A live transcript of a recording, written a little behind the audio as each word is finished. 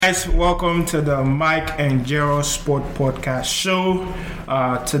guys, welcome to the Mike and Gerald Sport Podcast Show.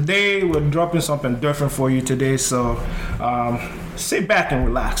 Today we're dropping something different for you today, so sit back and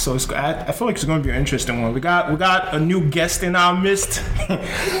relax. So I feel like it's going to be an interesting one. We got a new guest in our midst.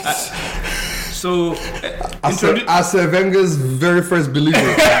 Arsene Wenger's very first believer.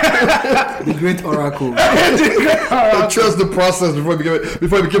 The great oracle. I trust the process before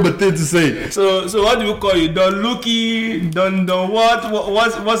it became a thing to say. So what do you call you? Don Lucky? Don what?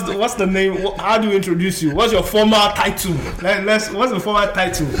 What's the name? How do you introduce you? What's your formal title? What's the formal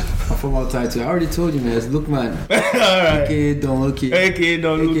title? Formal title. I already told you, man. It's Lookman. Alright. AKA Don Lucky. AKA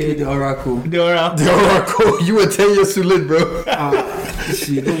Don Lucky. AKA the oracle. The oracle. The oracle. You were 10 years too late, bro.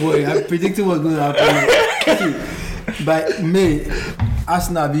 Don't worry. I predicted what's going to happen. By May,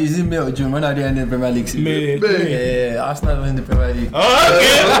 Arsenal be using May or June when are they in the Premier League season? May. Yeah, Arsenal in the Premier League. Okay.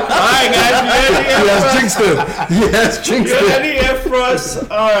 Alright, guys. He has jinxed You it. ready here for us?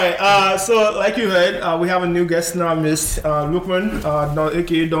 Alright, so like you heard, we have a new guest in our midst, Lookman,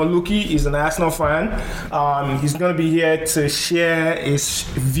 aka Don Lucky. He's an Arsenal fan. He's going to be here to share his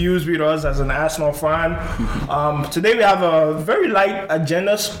views with us as an Arsenal fan. Today we have a very light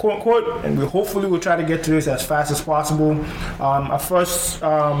agenda, quote unquote, and we hopefully will try to get to this as fast as possible. Our first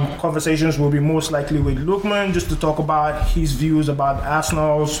conversations will be most likely with Lookman, just to talk about his views about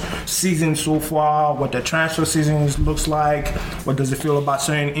Arsenal's season so far, what the transfer season looks like, what does it feel about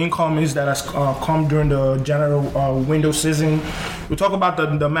certain incomings that has come during the general window season. We'll talk about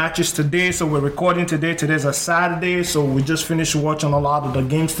the matches today. So we're recording today. Today's a Saturday, so we just finished watching a lot of the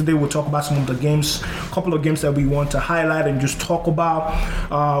games today. We'll talk about some of the games, a couple of games that we want to highlight and just talk about.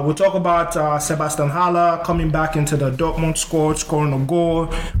 We'll talk about Sebastian Haller coming back into the Dortmund squad, scoring a goal.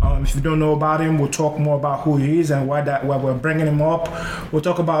 If you don't know about him, we'll talk more about who he is and why we're bringing him up. We'll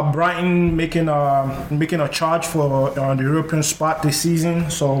talk about Brighton making a charge for the European spot this season.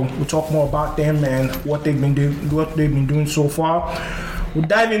 So we'll talk more about them and what they've been doing so far. We'll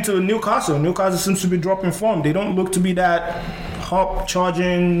dive into Newcastle. Newcastle seems to be dropping form. They don't look to be that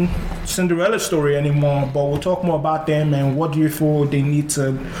hop-charging Cinderella story anymore, but we'll talk more about them and what do you feel they need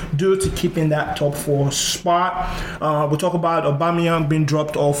to do to keep in that top 4 spot. We'll talk about Aubameyang being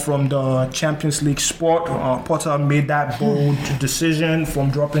dropped off from the Champions League spot. Potter made that bold decision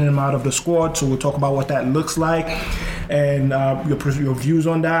from dropping him out of the squad, so we'll talk about what that looks like and your views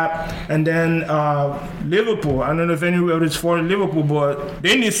on that. And then Liverpool. I don't know if anyone is for Liverpool, but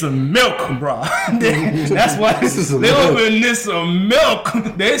they need some milk, bro. That's why Liverpool needs some milk.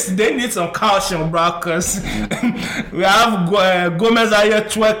 They need some calcium, bro, because we have Gomez out here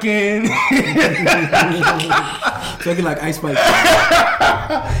twerking. Twerking like Ice Spice.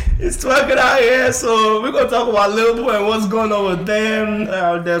 It's twerking out here, so we're going to talk about Liverpool and what's going on with them.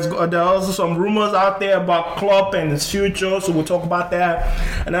 There are also some rumors out there about Klopp and his future, so we'll talk about that.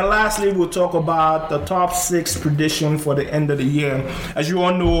 And then lastly, we'll talk about the top 6 prediction for the end of the year. As you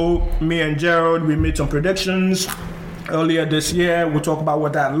all know, me and Gerald, we made some predictions earlier this year. We'll talk about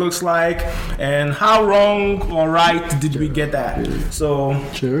what that looks like and how wrong or right did we get that. So,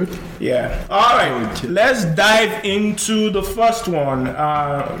 Jared? Yeah. All right. Let's dive into the first one.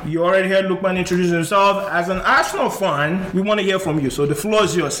 You already heard Lookman introduce himself. As an Arsenal fan, we want to hear from you. So the floor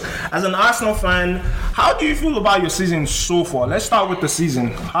is yours. As an Arsenal fan, how do you feel about your season so far? Let's start with the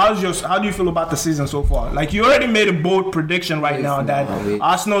season. How do you feel about the season so far? Like, you already made a bold prediction right now that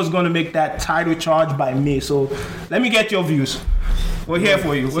Arsenal is going to make that title charge by May. So let me get your views. We're here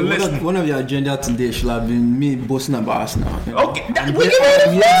for you. We're listening. One of your agenda today should have been me boasting about Arsenal. Okay, we give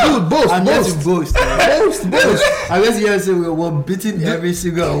it Dude, boast. I'm here to boast. I guess you say we're beating every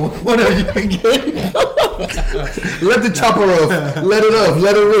single one of you again. Let the chopper off. Let it off.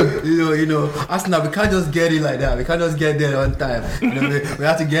 Let it rip. You know, Arsenal, we can't just get it like that. We can't just get there on time. We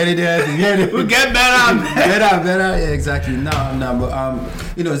have to get it there. We get better. Better. Yeah, exactly. No, but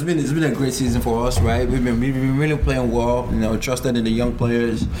it's been a great season for us, right? We've been really playing well. Trusted in the young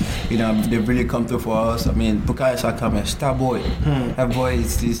players. They've really come through for us. I mean, Bukayo Saka, man, star boy. That boy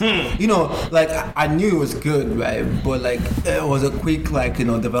is I knew it was good, right? But it was a quick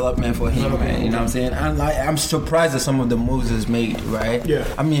development for him, right? You know what I'm saying? And I'm surprised at some of the moves he's made, right? Yeah.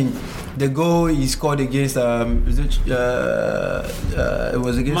 I mean, the goal he scored against it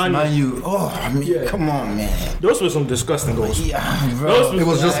was against Man U. Oh, I mean, come on, man. Those were some disgusting goals. Yeah, bro. It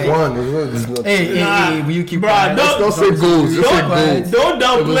was just one. Hey, will you keep quiet? Don't say goals. Just say goals. Don't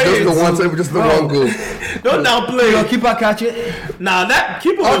downplay it. It was just the one time, just the one goal. Don't downplay it. Your keeper catch it? Nah, that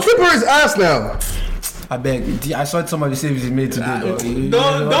keeper Our keeper is ass now. I beg. I saw somebody say he made today.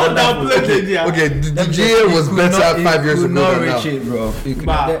 Don't downplay the Gea. Okay, the Gea was better 5 years ago not than now. reach it, bro.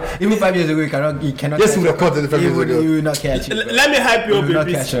 Even 5 years ago, you cannot. Yes, he would have caught it 5 years ago. You will not catch it. Bro. Let me hype you up a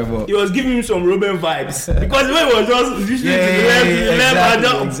bit. He was giving me some Robin vibes because the way he was just usually to the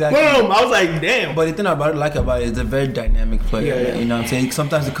left, exactly. Boom! I was like, damn. But the thing about it, it's a very dynamic player. Yeah. You know what I'm saying?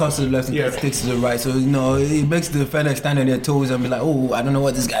 Sometimes it cuts to the left and sticks to the right. So it makes the defender stand on their toes and be like, oh, I don't know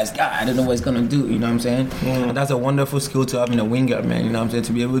what this guy's got. I don't know what he's gonna do. You know what I'm saying? And that's a wonderful skill to have in a winger, man. You know what I'm saying?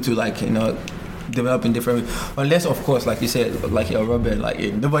 To be able to develop in different, unless of course, like you said, like your Robert,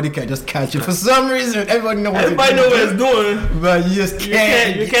 nobody can just catch it for some reason. Everybody knows what it's doing, but you just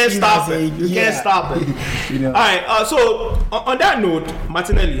can't. You can't stop it. You can't stop it. All right. So on that note,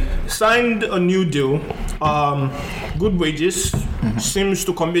 Martinelli signed a new deal. Good wages. Seems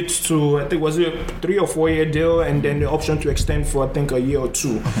to commit to, I think, was it a 3 or 4 year deal, and then the option to extend for, I think, a year or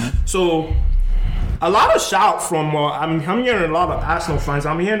two. So. A lot of shout from I'm hearing a lot of Arsenal fans.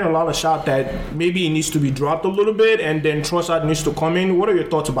 I'm hearing a lot of shout that maybe he needs to be dropped a little bit, and then Trossard needs to come in. What are your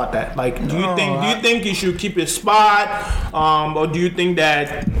thoughts about that? Do you think he should keep his spot, or do you think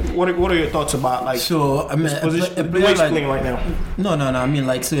that what are your thoughts about his position, the way he's playing right now? No. I mean,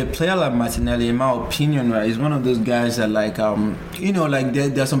 a player like Martinelli, in my opinion, right, is one of those guys that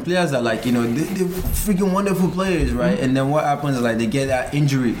there are some players that they're freaking wonderful players, right? And then what happens is they get that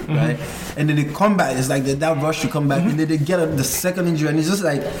injury, right, and then they come back. It's like that rush to come back, and then they get the second injury, and it's just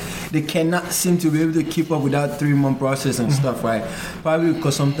like they cannot seem to be able to keep up with that 3-month process and stuff, right? Probably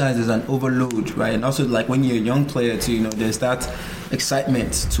because sometimes there's an overload, right? And also when you're a young player too, there's that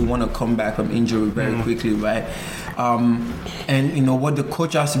excitement to want to come back from injury very quickly, right? And what the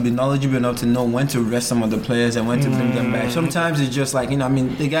coach has to be knowledgeable enough to know when to rest some of the players and when to bring them back. Sometimes it's just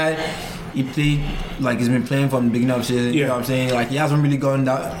the guy. He played he's been playing from the beginning of the season. You know what I'm saying? He hasn't really gotten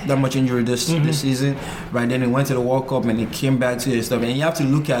that much injury this season. Right then he went to the World Cup and he came back to his stuff. And you have to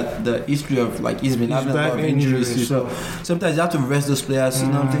look at the history of he's been having a lot of injuries too. So sometimes you have to rest those players. You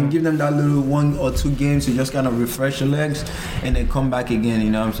know what I'm saying? Give them that little 1 or 2 games to just kind of refresh your legs and then come back again.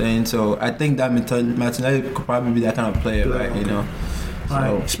 You know what I'm saying? So I think that Martinelli could probably be that kind of player, right? You know.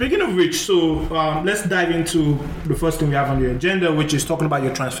 Right. Speaking of which, let's dive into the first thing we have on the agenda, which is talking about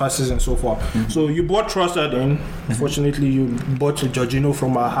your transfer season so far. So you bought Trossard in. Unfortunately, you bought Jorginho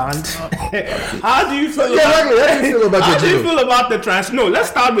from our hand. How do you feel about the transfer? No, let's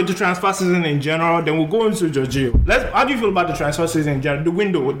start with the transfer season in general. Then we'll go into Jorginho. How do you feel about the transfer season in general? The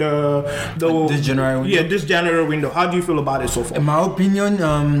window, this January window. Yeah, this January window. How do you feel about it so far? In my opinion,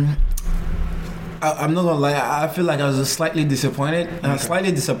 I'm not gonna lie. I feel like I was slightly disappointed.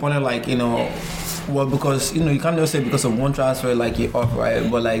 Because you can't just say because of one transfer you're off,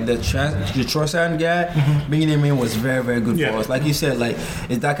 right? But the Trossard guy, bringing him in was very, very good for us. Like you said,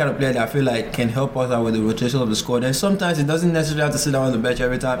 it's that kind of player that I feel can help us out with the rotation of the squad. And sometimes it doesn't necessarily have to sit down on the bench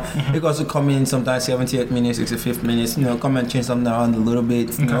every time. It can also come in sometimes 78th minute, 65th minute. Come and change something around a little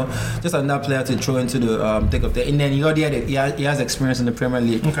bit. You know, just another player to throw into the take of that. And then he has experience in the Premier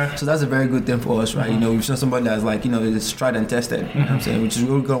League, so that's a very good thing for us, right? We've shown somebody that's is tried and tested. You know what I'm saying, which is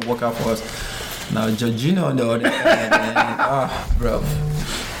really gonna work out for us. Now, Jorginho on the other hand, man, bro,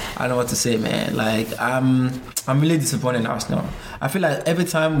 I don't know what to say, man. I'm really disappointed in Arsenal. I feel like every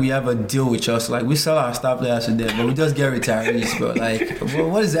time we have a deal with us, we sell our star players to them, but we just get retirees, bro.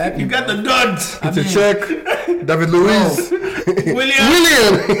 What is happening? You got the duds. It's a check. David Luiz. William.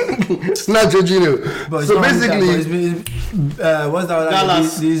 It's not Jorginho. But so basically, what's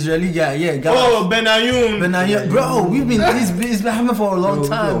that? The Israeli guy, Gallas. Oh, Benayoun. Bro, it's been happening for a long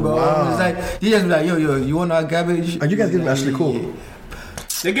time, bro. Wow. It's he just be like, yo, you want our garbage? And you guys give him Ashley Cole.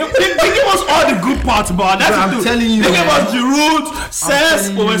 They give us all the good parts, but that's I'm telling you, they give us Giroud,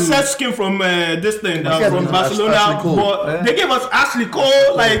 Cesc came from this thing from Barcelona, but they gave us Ashley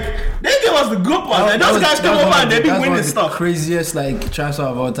Cole. They gave us the good parts. Those guys come over and they be winning stuff. Craziest transfer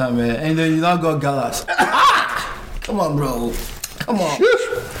of all time, man. And then you now got Gallas. Come on, bro. Come on.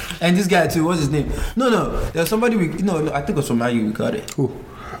 And this guy too. What's his name? No. There's somebody I think it was from Man U. We got it. Who?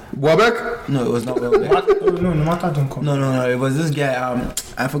 Welbeck? No, it was not Welbeck. No, Mata don't come. No. It was this guy.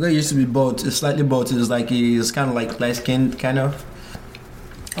 I forgot he used to be bald. Slightly bald. It was he's kind of light skinned, kind of.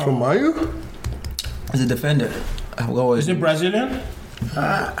 From Mayu? He's a defender. I forgot what. Is it Brazilian?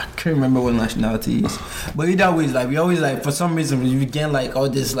 I can't remember what nationality he is. But either way, we always for some reason we get all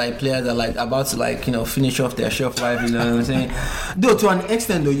these players that are about to finish off their shelf life. You know what I'm saying? Though to an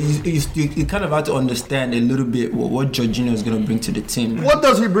extent, though, you kind of have to understand a little bit what Jorginho is going to bring to the team. What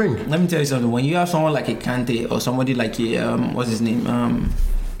does he bring? Let me tell you something. When you have someone like a Kante or somebody like a what's his name?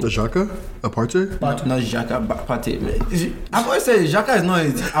 The Xhaka? Partey? Not Xhaka, Partey. I've always said Xhaka is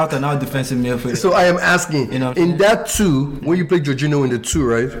not out and out defensive midfielder. So I am asking, You know, in that 2, when you play Jorginho in the 2,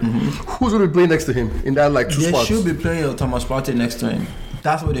 right? Who's going to be playing next to him in that like 2 They spots? should be playing Thomas Partey next to him.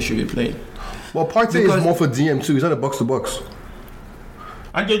 That's what they should be playing. Well, Partey Because- is more for DM too. He's not a box to box.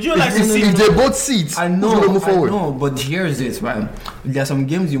 And Jorginho likes to see If they both seats, I who's going to know, move forward? but here's it, right? There are some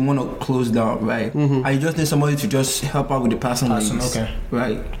games you want to close down, right? And you just need somebody to just help out with the passing lanes, okay.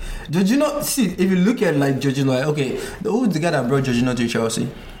 right? Jorginho, see, if you look at like Jorginho, like, okay, who's the guy that brought Jorginho to Chelsea?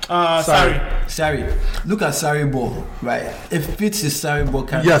 Sorry. Sarri. Look at Sarri ball, right? It fits his Sarri ball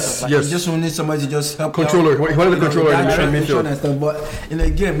kind Yes, of stuff. Like, yes. You just need somebody to just help Controller. out. He wanted the controller in the that midfield. and stuff. But in a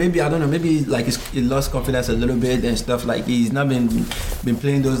game, maybe I don't know. Maybe like he lost confidence a little bit and stuff. Like he's not been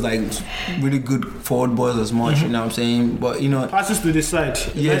playing those like really good forward balls as much. You know what I'm saying? But you know, Passes to the side.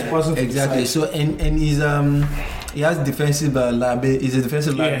 yeah, Passes to the exactly. side. So and he's he has defensive liability. He's a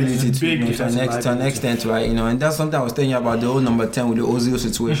defensive Yeah, liability he's a to, big to an defensive extent, right? You know, and that's something I was telling you about the whole number 10 with the Ozil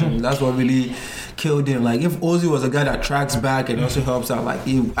situation. That's what really killed him. Like if Ozil was a guy that tracks back and also helps out, like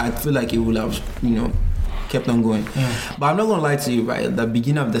I feel like he would have, kept on going. But I'm not gonna lie to you, right? At the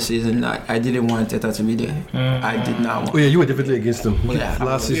beginning of the season, I didn't want Teta to be there. I did not want. Oh yeah, you were definitely against him. Yeah.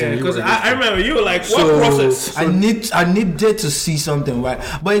 Last season. Yeah, you because were against I remember you were like, what So- process? I needed to see something, right?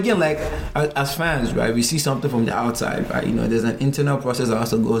 But again, like as fans, right, we see something from the outside, right? You know, there's an internal process that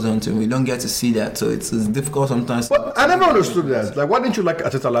also goes on to. We don't get to see that, so it's difficult sometimes. But I never understood that. Like, why didn't you like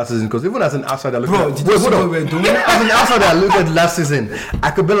Arteta last season? Because even as an outsider, looking Bro, at, did you see what we're doing? As an outsider, I looked at last season.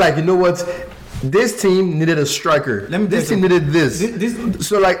 I could be like, you know what? This team needed a striker. Let me This tell team you needed this. This-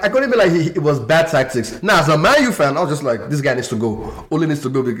 So like, I couldn't be like it was bad tactics. Now, as a Man U fan, I was just like, this guy needs to go. Ole needs to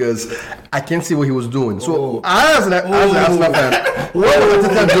go because I can't see what he was doing. So I, as an Arsenal fan, what was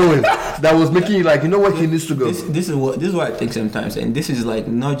Arteta doing that was making you like, you know what, he needs to go? This is what I think sometimes, and this is like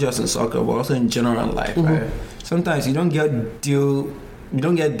not just in soccer, but also in general life, right? Sometimes you don't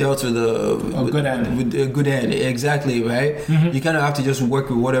get dealt with a good hand. With a good hand, exactly, right? You kind of have to just work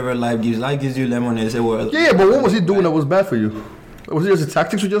with whatever life gives. Life gives you lemon and say, well, Yeah, but what was he doing that was bad for you? Was it just the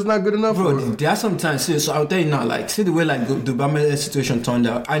tactics were just not good enough? bro, or- there are sometimes. So I'll tell you now, like, see the way like the Aubameyang situation turned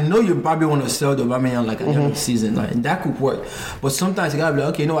out. I know you probably want to sell the Aubameyang like at the end of the season, like, and that could work. But sometimes you gotta be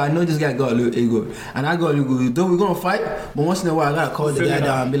like, okay, no, I know this guy got a little ego, and I got a little ego. Though we're gonna fight, but once in a while I gotta call the guy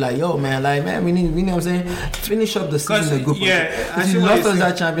down and be like, yo, man, like, man, we need, you know what I'm saying? Finish up the season in a good position. yeah, I Because see you what lost you're us saying.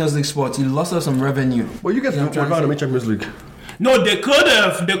 that Champions League spot. You lost us some revenue. Well, you guys You know were what I'm trying to trying make Champions League. No, they could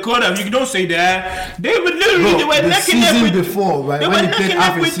have. You don't say that. They were literally, Bro, they were the necking up season with, before, right? They When were they played necking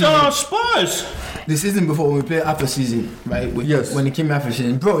half up a with season. Spurs. The season before when we played after season, right? Yes. When it came after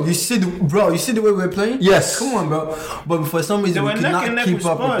season, bro, you see the way we were playing? Yes. Come on, bro. But for some reason They we were neck and cannot neck keep with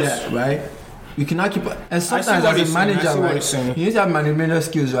up with Spurs. that, right? We cannot keep up. And sometimes what as he's a saying. I manager, see what right, he's saying. you need to have managerial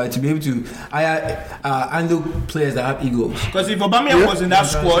skills, right, to be able to handle players that have egos. Because if Aubameyang was in that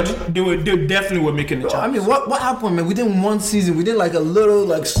squad, they definitely were making the Bro, I chance. mean, what happened, man? Within one season, within like a little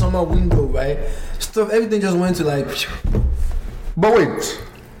like summer window, right? Stuff, everything just went to like. But wait,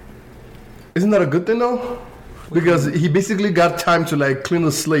 isn't that a good thing though? Because he basically got time to like clean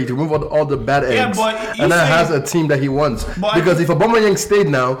the slate, remove all the bad eggs, Yeah, but you and then say- has a team that he wants. But Because if Aubameyang stayed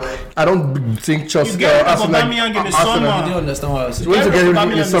now, I don't think Chelsea. You get Arsenal- Aubameyang in the Arsenal- summer. You don't understand what I was saying. When to Get get him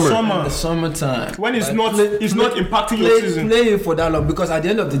Aubameyang in the summer. In the summertime. When it's Right? not impacting your season. Play it for that long because at the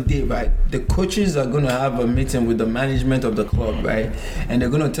end of the day, right, the coaches are going to have a meeting with the management of the club, right, and they're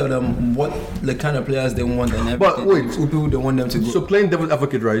going to tell them what the kind of players they want and everything. But wait. who people they want them to go. So playing devil's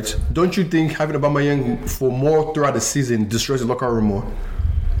advocate, right? Don't you think having Aubameyang for more throughout the season destroys the locker room more?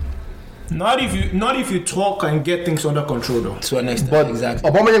 Not if you talk and get things under control though. to an extent, But exactly.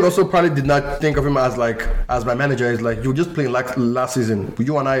 Aubameyang also probably did not think of him as my manager. He's like, you were just playing like last season.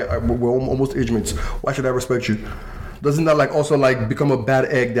 You and I were almost age mates. Why should I respect you? Doesn't that like also like become a bad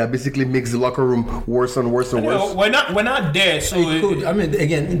egg that basically makes the locker room worse and worse and You know, worse? we're not there, so It could. I mean,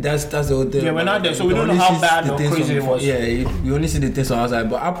 again, that's the whole thing. Yeah, we're not there, so we don't know only how see bad the or things crazy from- it was. Yeah, we only see the things on outside,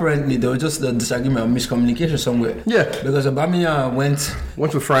 but apparently there was just a disagreement or miscommunication somewhere. Yeah. because Aubameyang went.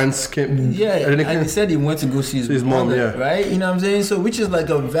 Went to France, came. Yeah, and then he and came- he said he went to go see his mom, mother, yeah. right? You know what I'm saying? So, which is like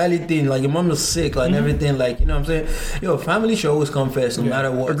a valid thing. Like, your mom is sick, like, and everything. Like, you know what I'm saying? Yo, family should always come first, no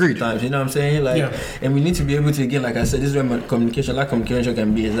matter what. Agreed. Sometimes, you know what I'm saying? Like, Yeah. and we need to be able to, again, like I said, this is where my communication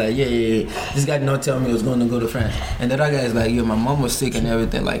can be. It's like, yeah. This guy did not tell me he was going to go to France, and the other guy is like, yo, my mom was sick and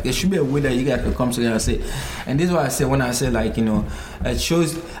everything. Like, there should be a way that you guys could come together and say. And this is what I said when I said, like, you know, it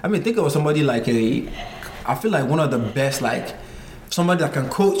shows. I mean, think of somebody like I feel like one of the best, like, somebody that can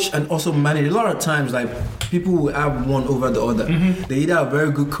coach and also manage. A lot of times, like people will have one over the other. They either have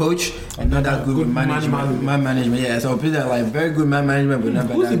very good coach and not that good management. Man management, yeah. So people that like very good man management, but not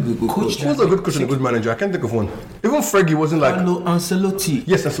that good coach. Who's a good coach and a good manager? I can't think of one. Even Fergie wasn't like. Ancelotti.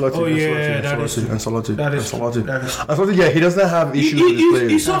 Yes, Ancelotti. Oh yeah, Ancelotti. that is Ancelotti, yeah, he doesn't have issues with his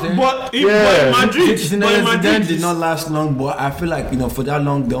players. He's but Madrid. Zidane did not last long, but I feel like for that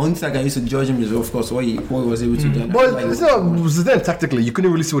long, the only thing I used to judge him is of course what he was able to do. But Zidane tactically, you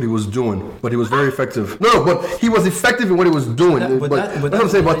couldn't really see what he was doing, but he was very effective. No, but he was effective in what he was doing. But that's what I'm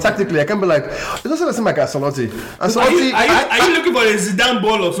saying. But tactically, I can't be like it doesn't seem like Ancelotti. Ancelotti. Are you looking for a Zidane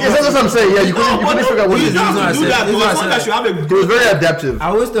ball or something? Yes, that's what I'm saying. Yeah, you couldn't figure out what he was doing. He was very adaptive. I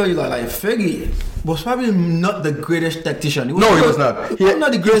always tell you like Fergie was probably not the greatest tactician. He was not. He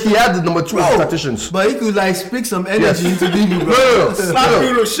not the greatest. He had the number 2 as tacticians. But he could like speak some energy into people.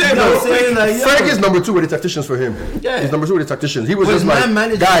 Fergie's number 2 with the tacticians for him. Yeah. He's number 2 with the tacticians. He was just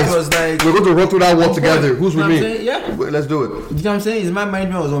like, guys, we're going to run through that wall together. Who's with me? Yeah. Let's do it. You know what I'm saying? His man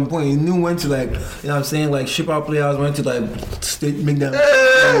management was on point. He knew when to like, you know what I'm saying, like ship out players, when to like make them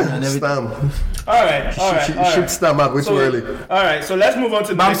and everything. All right. Ship stamp out way too early. All right, so let's move on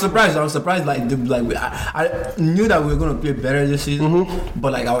to. But I'm surprised. I knew that we were gonna play better this season,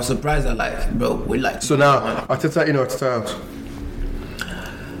 but like I was surprised that like, bro, we like. So now Arteta in, Arteta out.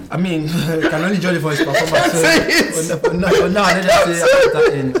 I mean, can only judge it for his performance.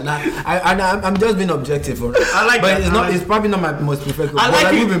 I'm just being objective for it. I like but that. It's probably not my most preferred. I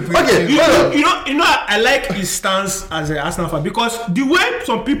like it. Okay, I like his stance as an Arsenal fan because the way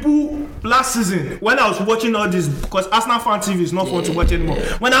some people last season when I was watching all this, because Arsenal fan TV is not fun to watch anymore.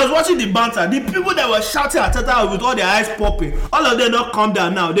 When I was watching the banter, the people that were shouting at Arteta with all their eyes popping, all of them not calm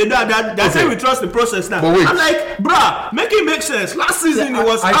down now. They say we trust the process now. I'm like, bruh, make it make sense. Last season it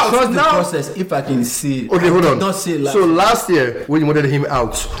was I trust the process if I can see. Okay, hold on. Not see so last year when you wanted him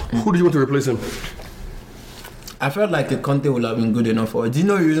out, who did you want to replace him? I felt like a Conte would have been good enough for it. Do you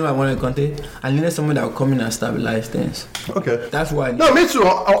know the reason why I wanted Conte? I needed someone that would come in and stabilize things. Okay. That's why. No, me too.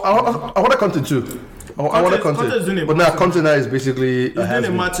 I wanted Conte too. I wanted Conte. But now Conte now is basically he's doing a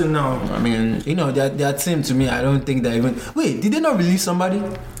Martin now. I mean, their team to me, I don't think they even. Wait, did they not release somebody?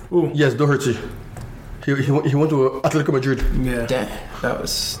 Oh. Yes, Doherty. He went to Atletico Madrid. Yeah. Damn. That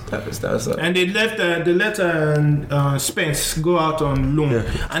was. And they let Spence go out on loan.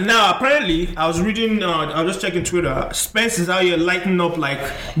 Yeah. And now apparently I was reading. I was just checking Twitter. Spence is out here lighting up like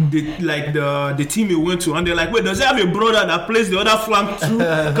the team he went to, and they're like, wait, does he have a brother that plays the other flank too?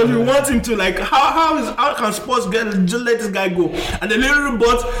 Because we want him to like how can Spurs just let this guy go? And they literally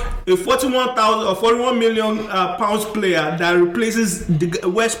bought a 41 million pounds player that replaces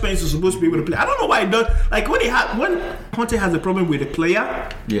where Spence is supposed to be able to play. I don't know why he does. Like when Conte has a problem with a player,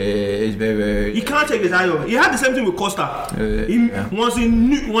 it's very. He can't take his eye off. He had the same thing with Costa. Once he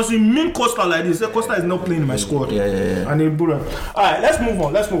mean Costa like this, Costa is not playing in my squad. And he brought. All right, let's move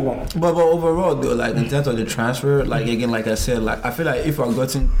on. But overall, though, like in terms of the transfer, like again, like I said, like I feel like if I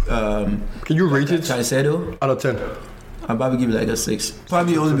got in, can you rate it? Caicedo out of 10. I'll probably give it like a 6.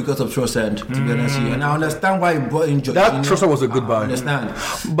 Probably only because of Trossard, to be honest with you. And I understand why he brought in Jorginho. That Trossard was a good buy. I understand.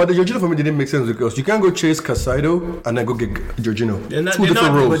 But the Jorginho for me didn't make sense because you can't go chase Caicedo and then go get Jorginho. Two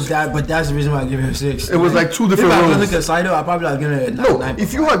different roles. But that's the reason why I give him a 6. It was like 2 different roles. If I got Caicedo, I probably have given it a 9. No,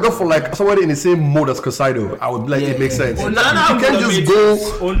 if you had gone for like somebody in the same mode as Caicedo, I would like it makes sense. Onana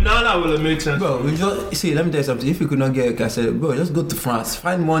will have made sense. Bro, we just see. Let me tell you something. If you could not get Caicedo, bro, just go to France.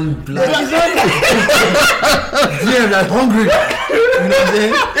 Find one black. Yeah, that's hungry. You know what I'm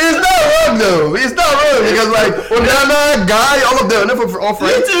saying? It's not wrong though. It's not wrong because like Onana, Guy, all of them, never all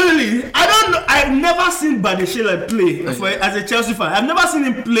friends. Literally, I don't know. I've never seen Badiashile play as a Chelsea fan. I've never seen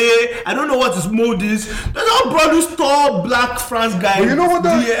him play. I don't know what his mode is. There's all brothers, tall black France guy. But you know what?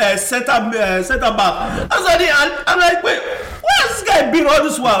 The center back. I'm like, wait. Where has this guy been all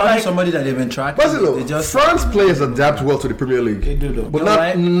this while? Like somebody that they've been tracking. France players adapt well to the Premier League. They do though. But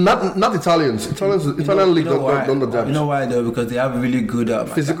not Italians. Italian league don't adapt. You know why though? Because they have a really good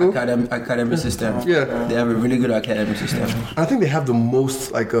physical academic system. Yeah, they have a really good academic system. I think they have the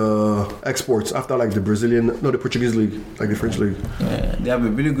most like exports after like the Portuguese league, like the French league. Yeah, they have a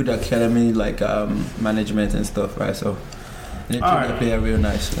really good academy like management and stuff, right? So. They play real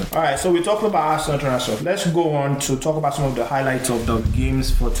nice. Yeah. All right, so we talked about Arsenal transfer. Let's go on to talk about some of the highlights of the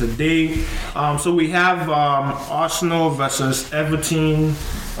games for today. So we have Arsenal versus Everton.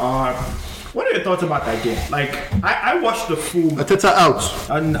 What are your thoughts about that game? Like, I watched the full. Arteta out.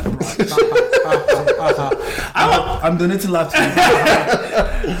 I'm donating laps.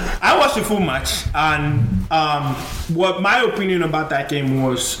 I watched the full match, and what my opinion about that game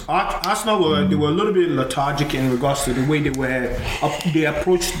was, Arsenal were a little bit lethargic in regards to the way they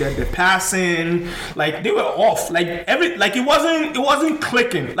approached the passing. Like they were off. Like it wasn't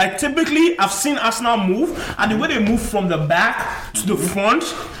clicking. Like typically, I've seen Arsenal move, and the way they move from the back to the front.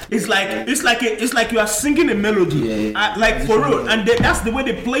 It's like you are singing a melody, like for real, and that's the way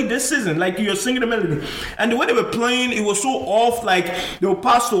they played this season. Like you're singing a melody, and the way they were playing, it was so off. Like they will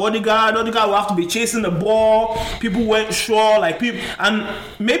pass to Odegaard will have to be chasing the ball. People weren't sure, like people, and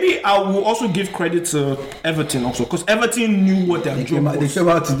maybe I will also give credit to Everton also because Everton knew what their job was. They came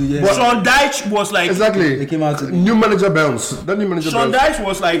out to do. Yeah. Sean Dyche was like exactly. They came out to new manager bounce. That new manager Sean bounce. Dyche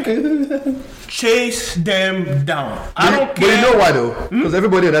was like chase them down. I don't care. But you know why though? Because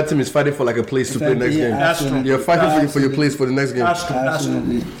everybody on that team is fighting for like a place to play next game. That's true. You're fighting for your place for the next game. That's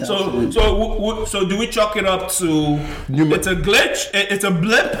true. So do we chalk it up to it's a glitch? It's a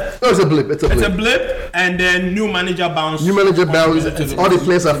blip. No, it's a blip. It's a blip. And then new manager bounce. New manager bounce. All the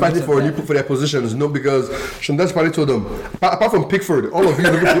players are fighting for their positions. No, because Shandash probably told them. Apart from Pickford, all of you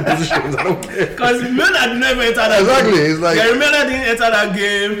looking for your positions. I don't care. Because Milner never entered that exactly. game. It's like Milner didn't enter that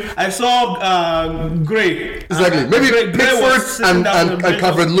game. I saw Gray. Exactly. Maybe Pickford and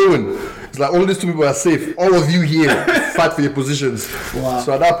Calvert-Lewin. It's like all these two people are safe. All of you here fight for your positions. Wow.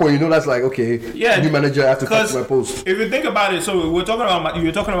 So at that point, that's like okay. Yeah. New manager, I have to fight for my post. If you think about it, so you were talking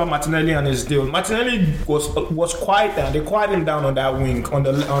about Martinelli and his deal. Martinelli was quiet down. They quieted him down on that wing on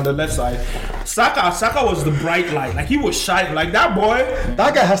the left side. Saka was the bright light. Like he was shining. Like that boy.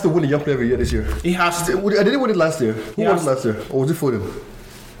 That guy has to win the Young Player of the Year this year. He has to. I didn't win it last year. Who won it last year? Or was it Foden?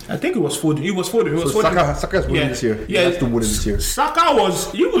 I think it was Foden. It was Foden. Saka's winning this year. Yeah, he has to win this year. Saka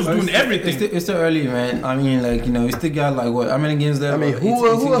was doing everything. It's still early, man. I mean, like he still got like what? How many games there? I mean, who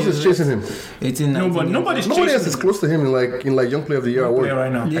else is chasing him? 18. Nobody else is close to him in like Young Player of the Year award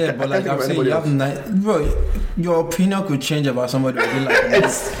right now. Yeah, but like I'm saying, you have bro, your opinion could change about somebody.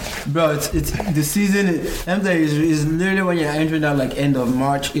 Bro, it's the season. Is literally when you're entering that like end of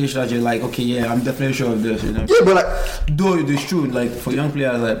March-ish that you're like, okay, yeah, I'm definitely sure of this. Yeah, but like, though it's true, like for young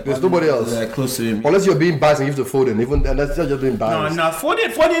players, like there's nobody else close to him. Unless you're being biased and you have to Foden, and that's not just being biased. No,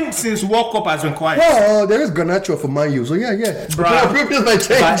 Foden since World Cup has been quiet. Well, there is Garnacho for Man U, so yeah. Bruh. Previous might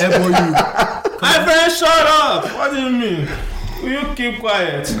change. My friend, shut up. What do you mean? Will you keep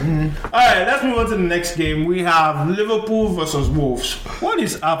quiet? Mm-hmm. All right, let's move on to the next game. We have Liverpool versus Wolves. What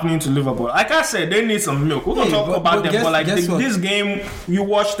is happening to Liverpool? Like I said, they need some milk. We're gonna talk about them, but like this game, you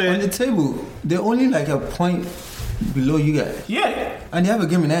watched it on the table. They're only like a point below you guys. Yeah, and they have a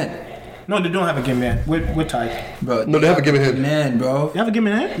game in hand. No, they don't have a game in hand. We're tied. Bro, no, they have a game in hand. Man, bro. They have a game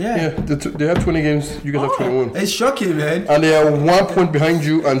in hand? Yeah. They have 20 games. You guys have 21. It's shocking, man. And they are 1 point behind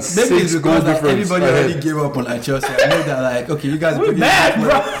you and 6 goals difference. Everybody already gave up on like Chelsea. I know that, like, okay, you guys are bad,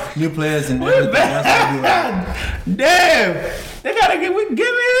 bro. New players and everything. Damn. They gotta give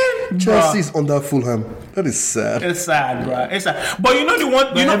it. Chelsea's under Fulham. That is sad. It's sad, bro. It's sad. But you know the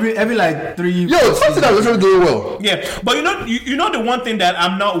one. Every like 3. Yo, something that was really doing well. Yeah, but you know the one thing that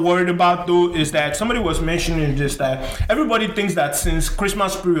I'm not worried about though is that somebody was mentioning just that everybody thinks that since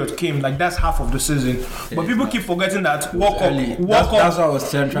Christmas period came, like that's half of the season. But people keep forgetting that World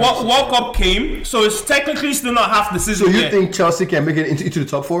Cup came, so it's technically still not half the season. So you think Chelsea can make it into the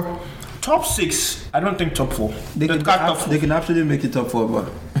top 4? Top 6, I don't think top 4. They can absolutely make it top 4,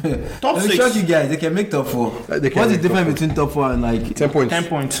 but top 6. Shock you guys, they can make top 4. What's the difference between top 4 and like 10 points? 10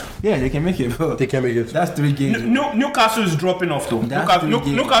 points. Yeah, they can make it, bro. They can make it. That's 3 games. Newcastle is dropping off though.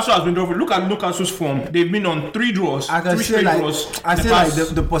 Newcastle has been dropping. Look at Newcastle's form. They've been on 3 draws. I can say like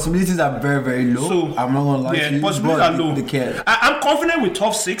the possibilities are very, very low. So I'm not gonna lie to you. Possibilities are low. They can. I'm confident with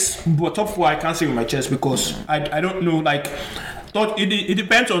top 6, but top 4 I can't say with my chest because I don't know like. It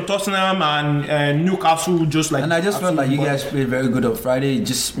depends on Tottenham and Newcastle just like. And I just felt like you guys played very good on Friday.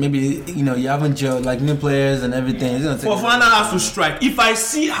 Just maybe you haven't gelled like new players and everything. Fofana has to strike. If I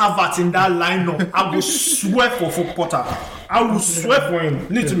see Havertz in that lineup, I will swear for Potter. I will swear for him,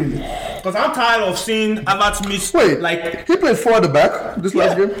 literally, because I'm tired of seeing Havertz miss. Wait, like he played 4 at the back this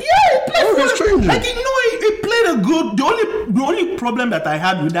last game. Yeah, he played 4. Like he played a good. The only problem that I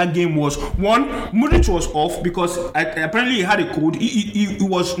had with that game was one, Mudryk was off because apparently he had a cold. He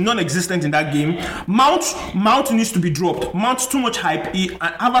was non-existent in that game. Mount needs to be dropped. Mount's too much hype.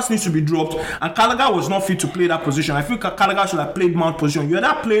 Havertz needs to be dropped, and Gallagher was not fit to play that position. I think Gallagher should have played Mount position. You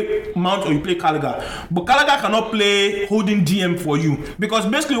either play Mount or you play Gallagher, but Gallagher cannot play holding DM for you because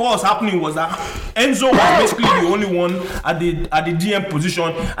basically what was happening was that Enzo was basically the only one at the DM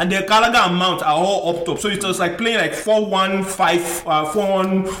position, and then Gallagher and Mount are all up top. So it was like like playing like 4-1-5,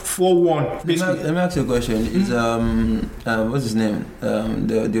 4-1-4-1. Basically. Let me ask you a question. Is what's his name?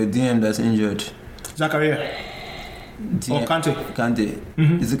 The DM that's injured. Zakaria. Or Kante.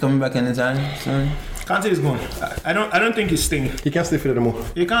 Kante. Is he coming back anytime soon? Kante is gone. I don't think he's staying. He can't stay fit anymore.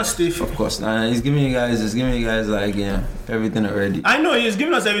 He can't stay fit. Of course, he's giving you guys like everything already. I know he's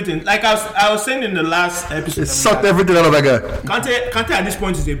giving us everything. Like I was saying in the last episode. He sucked everything out of that guy. Kante at this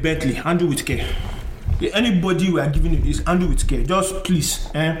point is a Bentley. Handle with care. Anybody we are giving it is handle with care. Just please.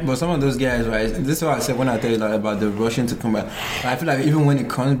 But some of those guys, right? This is what I said when I tell you like, about the rushing to come back. I feel like even when he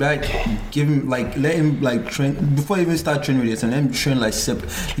comes back, give him let him train before he even start training with it, and let him train like separate.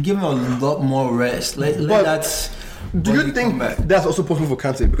 Give him a lot more rest. Let that. Do you think that's also possible for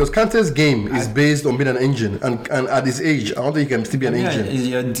Kante? Because Kante's game is based on being an engine, and at his age, I don't think he can still be an engine. He's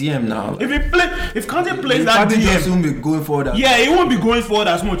your DM now. If Kante plays that DM, he won't be going forward. He won't be going forward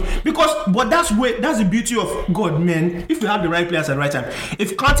as much but that's the beauty of God, man. If you have the right players at the right time,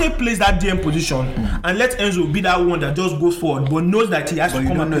 if Kante plays that DM position and let Enzo be that one that just goes forward, but knows that he has to come.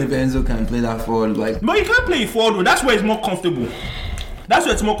 But you don't know if Enzo can play that forward, like. But he can't play it forward. Though. That's where it's more comfortable. That's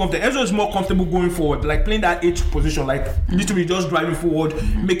where it's more comfortable. Enzo is more comfortable going forward, like playing that H position, like literally just driving forward,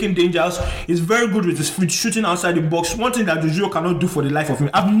 making dangers. He's very good with his feet, shooting outside the box. One thing that Jorginho cannot do for the life of me.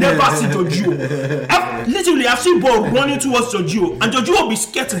 I've never seen Jorginho. I've seen ball running towards Jorginho, and Jorginho will be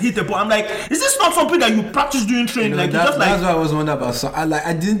scared to hit the ball. I'm like, is this not something that you practice during training? Like, that's what I was wondering about. So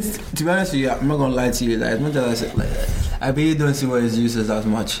I didn't. To be honest with you, I'm not gonna lie to you. Like, as much as I said, like, I really don't see what his uses as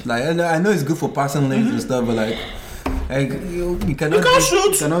much. Like, I know it's good for passing lanes and stuff, but like. You cannot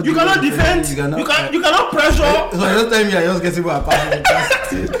shoot. You cannot defend. You cannot pressure. So just tell me, I just get people apart.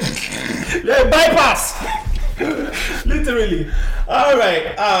 Bypass. Literally. All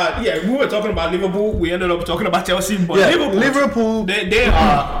right. We were talking about Liverpool. We ended up talking about Chelsea. But Liverpool. They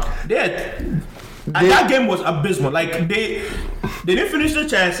and that game was abysmal. Like they didn't finish the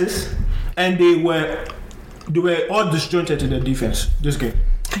chances, and they were all disjointed in their defense this game.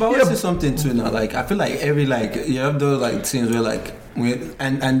 But I want to say something too now. Like I feel like every you have those like teams where like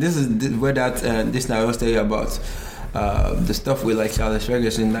and this is where that this now I was telling you about the stuff with like Alex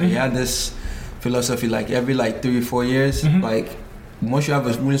Ferguson. Like he had this philosophy like every 3-4 years like. Once you have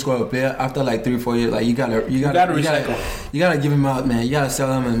a winning squad of player, after 3-4 years, like you gotta give him out, man. You gotta sell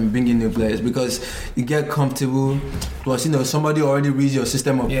them and bring in new players because you get comfortable. Plus, somebody already reads your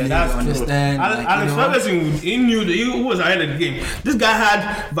system of play. That's you understand. Alex Ferguson, he knew who was ahead of the game. This guy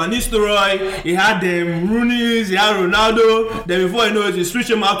had Van Nistelrooy, he had Rooney, he had Ronaldo. Then before you know it, he switched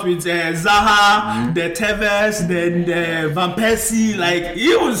him out with Zaha, the Tevez, then the Van Persie. Like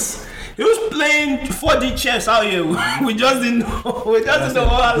he was playing 4D chess out here. We just didn't know. We just didn't know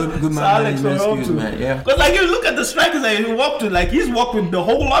what Alex was up to. Because like you look at the strikers that he walked with, like he's walked with the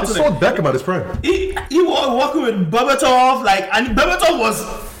whole lot of them. It's so back about his prime. He was walking with Berbatov, and Berbatov was.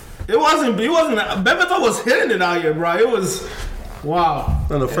 Berbatov was hitting it out here, bro. It was. Wow.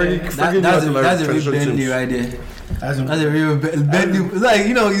 No, Frankie that's a real Bendy right there. That's a real Bendy. Like,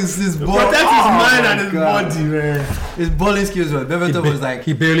 his ball. Protect his mind and his body, man. His balling skills, man. Berbatov was like.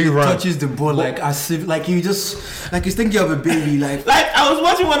 He barely touches the ball, like, as if, like, he's thinking of a baby, like. Like, I was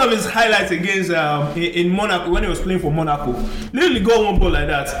watching one of his highlights against, in Monaco, when he was playing for Monaco. Literally got one ball like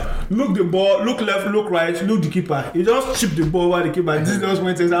that. Look the ball, look left, look right, look the keeper. He just chipped the ball while the keeper just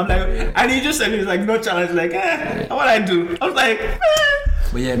went in. I'm like, and he just said, he's like, no challenge. Like, what I do? I was like,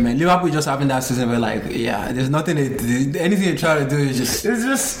 But yeah, man, Liverpool just having that season where there's nothing. Anything they try to do is just. It's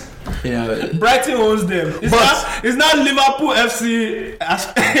just. Yeah. Brighton owns them. It's not Liverpool FC.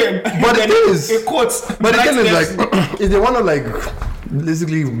 But it is. But the thing is, like, if they want to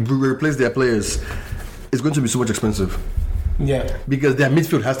basically replace their players, it's going to be so much expensive. Yeah, because their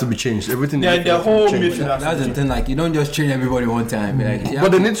midfield has to be changed. Everything. Yeah, their whole midfield. That's the thing. Like, you don't just change everybody one time.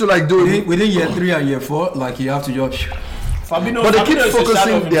 But they need to do it within year 3 and year 4. Like, you have to just. But they keep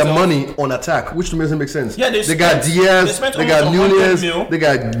focusing their money on attack, which doesn't make sense. Yeah, they got Diaz, they got Nunez, they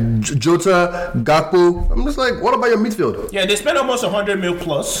got Jota, Gakpo. I'm just like, what about your midfield? Yeah, they spent almost 100 mil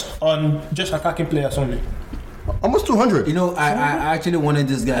plus on just attacking players only. Almost 200. I actually wanted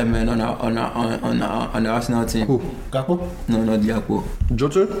this guy, man, on the Arsenal team. Who? Gakpo? No, not Gakpo.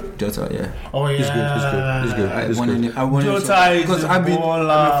 Jota, yeah. Oh yeah. He's good. I wanted him because I've been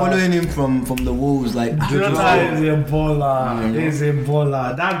following him from the Wolves. Like Jota is a baller. He's a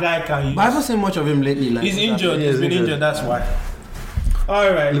baller. That guy can. But I haven't seen much of him lately. Like, he's injured. He's been injured. That's why. All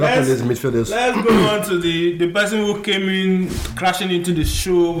right, let's go on to the person who came in crashing into the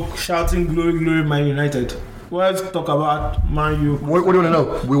show, shouting "Glory, Glory, Man United." let's talk about Man U. What do you want to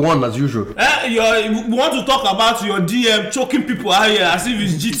know? We won as usual. You want to talk about your DM choking people out here as if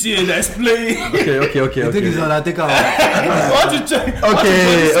it's GTA that's playing. Okay. I think it's on. I think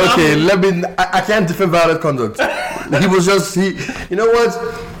Okay. Let me. I can't defend violent conduct. He was just You know what?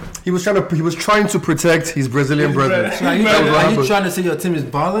 He was trying to protect his Brazilian brethren. Are you trying to say your team is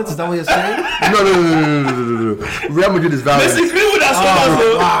violent? Is that what you're saying? No. Real Madrid is violent. Basically, with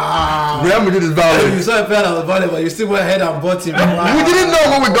that Real Madrid is You violent. saw a player that was violent, but you still went ahead and bought him. We didn't know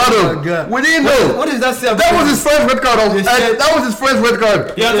when we got him. God. We didn't know. What does that say? That was his first red card. That was his first red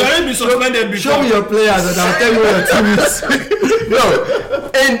card. You have already been suspended before. Show me your players and I'll tell you what your team is. No,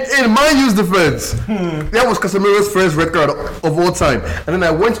 in Man U's defense, that was Casemiro's first red card of all time. And then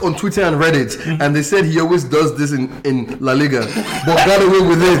I went on Twitter and Reddit, and they said he always does this in La Liga, but got away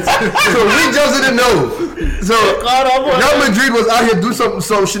with it. So we just didn't know. So Real Madrid was out here doing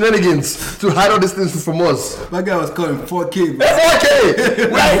some shenanigans to hide all these things from us. My guy was calling 4K. 4K.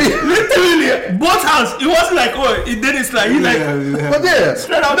 Literally, both hands. It wasn't like, oh, it did it like, he like. But yeah,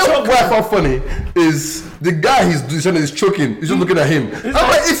 Straight out you know choke. what I found funny is the guy he's choking. He's just looking at him. I'm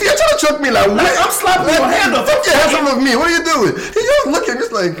like, if you're trying to choke me, like I'm slapping your hand off. Fuck your hands off of me. What are you doing? He's just looking,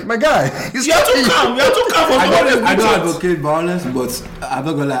 just like my guy. He's You have to calm. You have to calm. I don't advocate violence, but I'm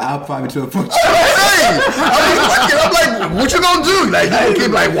not gonna like I'll probably to approach. I'm like, what you gonna do? Like, you gonna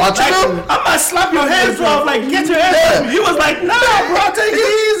keep like watching him? I might slap your hands off. Like, get your hands off. He was like, nah, bro, take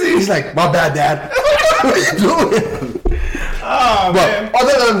it easy. He's like, my bad, Dad. What are you doing? Oh, man. But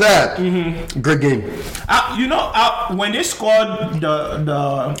other than that, great game. When they scored the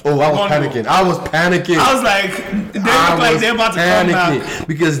I was panicking. I was like, they look like they're about to come back.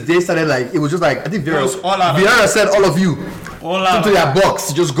 Because they started like, it was just like, I think Vieira said, all of you, into your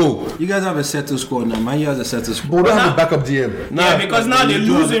box, just go. You guys have a settled score now. Man, you have a settled score. But we don't have a backup DM. Yeah, because now they're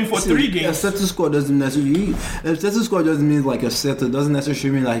losing for 3 games. A settled score doesn't necessarily. A settled score just means like you're settled. Doesn't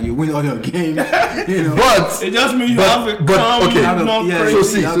necessarily mean like you win all your games. You know. But it just means you have a calm, okay. not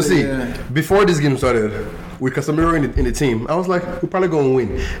crazy. So see. Before this game started, with Casemiro in the team, I was like, we're probably gonna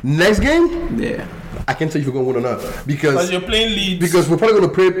win. Next game, yeah, I can't tell you if we're gonna win or not because you're playing Leeds. Because we're probably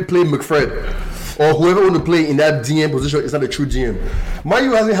gonna play McFred. Or whoever want to play in that DM position is not a true DM.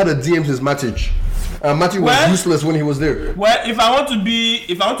 Mayu hasn't had a DM since Matic. Matic was useless when he was there. Well, if I want to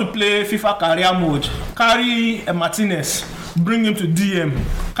play FIFA career mode, carry Martinez, bring him to DM,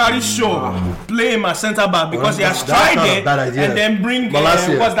 carry Shaw, play him as centre back because he has tried it, and then bring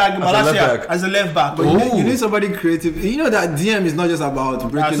Malacia as a left back. But you need somebody creative. You know that DM is not just about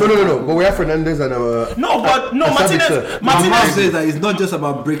breaking. No. But we have Fernandez and Martinez says that it's not just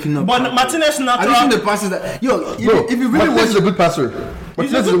about breaking up. But Martinez natural. I think the passes that if you really Martinez is a good passer.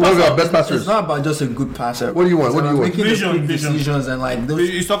 Martinez is one of our best passers. It's not about just a good passer. What do you want? Making vision. Decisions and like those.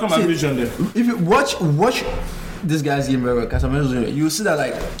 He's talking about vision there. If you watch this guy's game, Casemiro, you see that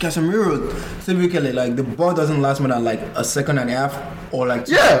like Casemiro typically like the ball doesn't last more than like a second and a half or like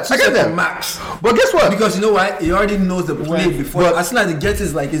 2 I get that max. But guess what? Because you know why? He already knows the play before. As soon as he gets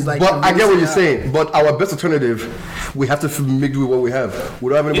it's like. But I get what you're saying. But our best alternative, we have to make do with what we have. We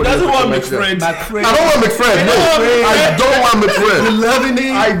don't have anybody. He doesn't want McFred. I don't want McFred. No, I don't want McFred.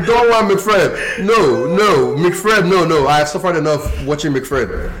 I don't want McFred. No, McFred. No. I have suffered enough watching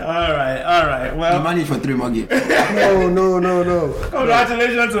McFred. All right. Well, he managed for 3 more games. No.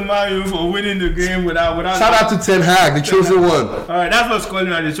 Congratulations to Man U for winning the game without. Shout out to Ten Hag, the chosen one. All right, that's what's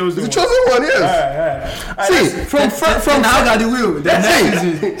calling out the chosen one. The chosen one, yes. All right. See, from Hag at the wheel.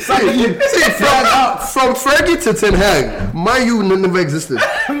 From Fergie to Ten Hag, Man U never existed.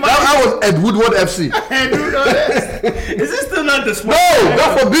 That was Ed Woodward FC. Is it still not the sport? No,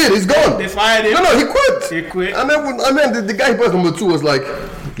 God forbid, he's gone. They fired him. No, he quit. He quit. And then the guy who was number 2 was like,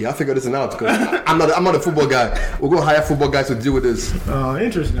 yeah, I figured this out because I'm not a football guy. We're gonna hire football guys to deal with this. Oh,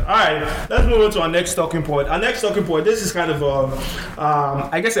 interesting. All right, let's move on to our next talking point. Our next talking point. This is kind of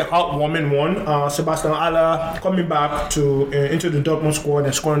I guess a heartwarming one. Sebastian Haller coming back into the Dortmund squad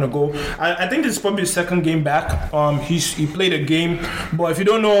and scoring a goal. I think this is probably his second game back. He played a game, but if you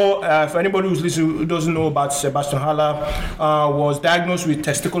don't know, for anybody who's listening who doesn't know about Sebastian Haller, was diagnosed with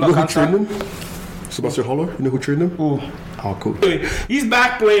testicular cancer. Sebastian Haller, you know who trained him? Who? Oh, cool. He's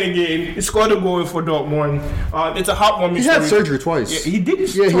back playing again. He scored a goal for Dortmund. It's a heartwarming He had surgery twice. Yeah, he did.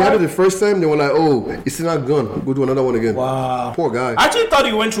 Yeah, he had it the first time. They were like, "Oh, it's still not gone. Go do another one again." Wow. Poor guy. I actually thought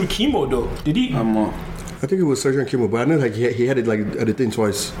he went through chemo though. Did he? I think it was surgery and chemo, but I know like he had it like at the thing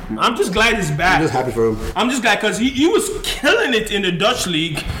twice. I'm just glad he's back. I'm just happy for him. I'm just glad because he was killing it in the Dutch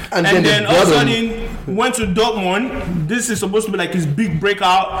league, and then all of a sudden went to Dortmund. This is supposed to be like his big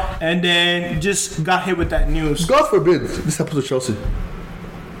breakout, and then just got hit with that news. God forbid this happens to Chelsea.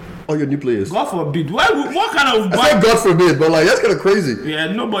 all your new players. God forbid. What kind of I said God forbid, but like that's kind of crazy.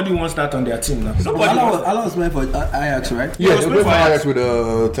 Yeah, nobody wants that on their team now. Well, Nobody wants that. Allah was playing for Ajax, right? Yeah, was they playing played for for Ajax. Ajax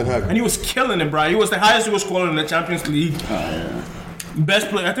with Ten Hag. And he was killing it, bro. He was the highest goal scorer in the Champions League. Best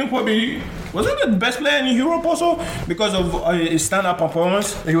player, I think probably was it the best player in Europe also because of his stand-up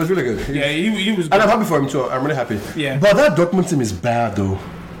performance. He was really good. Yeah, he was. And I'm Good. happy for him too. I'm really happy. Yeah. But that Dortmund team is bad though.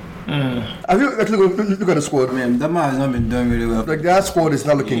 Have you like, look at the squad? Man, that man has not been doing really well. Like that squad is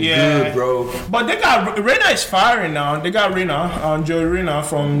not looking Yeah. good, bro. But they got Reina is firing now. They got Reina, Joe Reina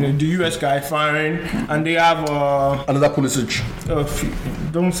from the US guy firing, and they have Another Pulisic.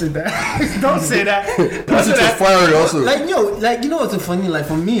 don't say that. Don't say that. Don't say Pulisic is that. firing also. Like you know what's so funny? Like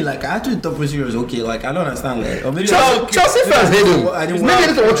for me, like I actually thought Pulisic was okay. Like I don't understand. Like or maybe Chelsea fans hate him. I didn't Maybe watch- they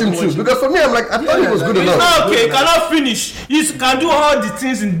need to watch him too. Because for me, I'm like, I thought he was good It's enough. not okay. He cannot finish. He can do all the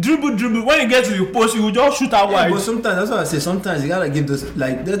things in dribble. When he gets to the post, he will just shoot out But wide. sometimes that's what I say. Sometimes you gotta give those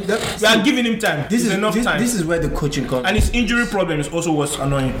like that. We are giving him time. This is enough time. This is where the coaching comes. And his injury problem is also what's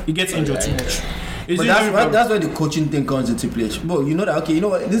annoying. He gets injured too much. His But injury problem- that's where the coaching thing comes into play. But you know that okay, you know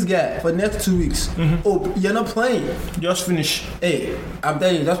what? This guy for the next 2 weeks, oh, you're not playing. just finish. Hey, I'm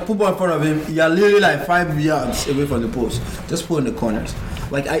telling you, just put ball in front of him. You're literally like 5 yards away from the post. Just put in the corners.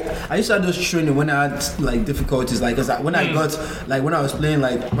 Like I used to have those training when I had like difficulties. Like, cause when I got like when I was playing,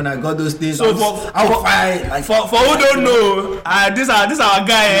 like when I got those things, So I would fight. Like For who don't know, this our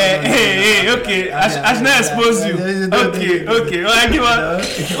guy. Hey, okay. I should not expose you. Okay. Well, I give on.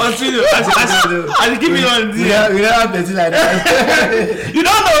 Continue. I give you on. we don't have anything like that. You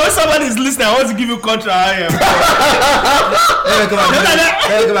don't know when somebody is listening. I want to give you contra. I am. Hey,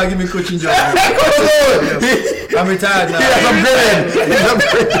 come on, give me coaching job. I'm retired now. Yes, I'm brilliant.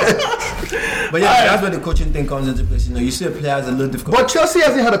 But yeah, that's where the coaching thing comes into place. You know, you see a player has a little difficult. But Chelsea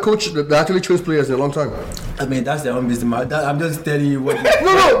hasn't had a coach that actually trains players in a long time. I mean, that's their own business. I'm just telling you what. No,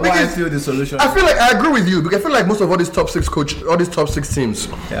 what I because feel the solution. I feel like I agree with you because I feel like most of all these top six teams,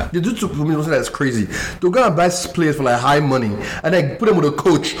 Yeah. they do something that's crazy. They're gonna buy players for like high money and then put them with a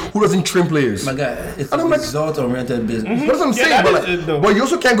coach who doesn't train players. My guy, it's And a I'm like- result-oriented business. That's what I'm saying. that But, is it, though. but you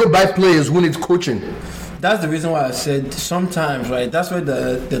also can't go buy players who need coaching. That's the reason why I said sometimes, right? That's where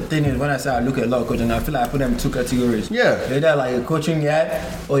the thing is. When I say I look at a lot of coaching, I feel like I put them in 2 categories. Yeah. You're either like a coaching guy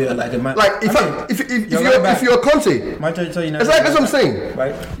or you're like a man. Like if if you're Conte, Manchester United. it's like that's what I'm saying.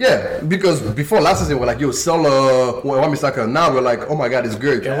 Right. Yeah, because before last season we're like, yo, sell Wan-Bissaka. Now we're like, oh my god, it's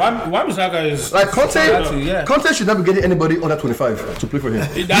good. Yeah, Wan-Bissaka is Like Conte, yeah. Conte should not be getting anybody under 25 to play for him.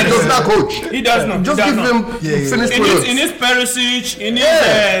 He does does not coach. He does not. Just He does give not. him finished products. In his Perisic, in his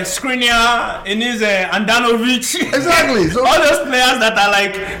Yeah. Skriniar, in his Andanovic. Exactly. So All those players that are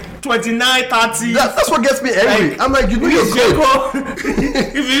like 29, 30. that's what gets me angry. I'm like, you do your coach.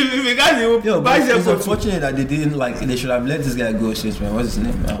 if you guys Yo, buy but it's Dzeko, unfortunate that they didn't like. They should have let this guy go since man. What's his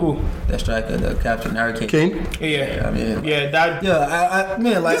name? Who? The striker, the captain, Harry Kane. Kane. yeah, I mean, that. Yeah, I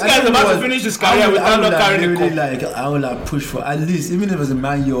mean, like This guy's I think about it to was- finish his career without not carrying the really, cup. like I would have pushed for at least, even if it was a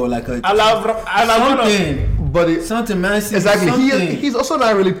Man U or like a I love something, But it, something, Man City, exactly, something. he's also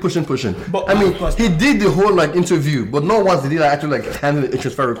not really pushing. But- I mean, of course he did the whole like interview, but not once did he like, actually like handle the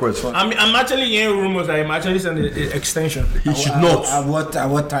transfer request. I'm actually hearing rumors that I'm actually sending an extension. He should not. At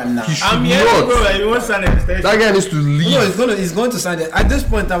what time now? He should I'm hearing not. rumors that he wants to send an extension. That guy needs to leave. No, he's going to sign it. At this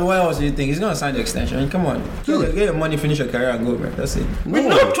point, what else do you think? He's going to sign the extension. I mean, come on. Dude. Get your money, finish your career, and go, man. That's it. With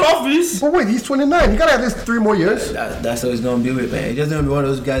no trophies. But wait, he's 29. He gotta have at least 3 more years. That's how it's going to be with, man. He's just going to be one of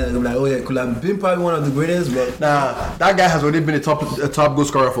those guys that's going to be like, oh, yeah, could have been probably one of the greatest, but Nah, that guy has already been a top goal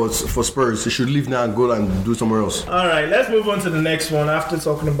scorer for Spurs. He should leave now and go and do somewhere else. All right, let's move on to the next one. After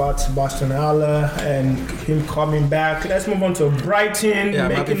talking about Sebastian Haller and him coming back, let's move on to Brighton. yeah,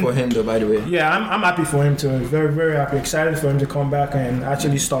 I'm happy for him, though, by the way. Yeah, I'm happy for him too. Very, very happy. Excited for him to come back and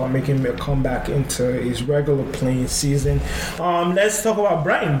actually start making a comeback into his regular playing season. Let's talk about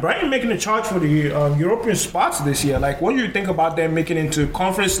Brighton. Brighton making a charge for the European spots this year. Like, what do you think about them making into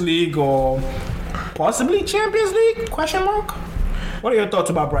Conference League or possibly Champions League? Question mark. What are your thoughts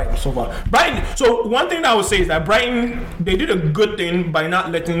about Brighton so far? Brighton. So one thing that I would say is that Brighton, they did a good thing by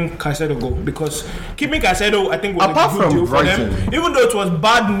not letting Caicedo go, because keeping Caicedo, I think, was Apart a good from deal for them. Brighton. Even though it was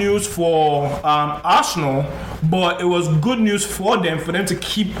bad news for Arsenal, but it was good news for them to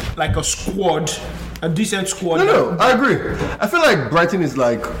keep like a squad, a decent squad. No, I agree. I feel like Brighton is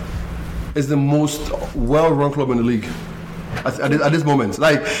the most well-run club in the league. At this moment,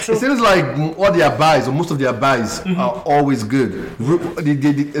 like it seems like all their buys or most of their buys are always good.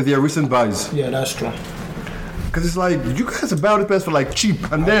 Their recent buys, Yeah, that's true. because it's like you guys are buying the players for like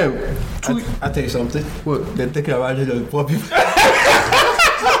cheap, and then I'll tell you something. what? They're taking advantage of the poor people.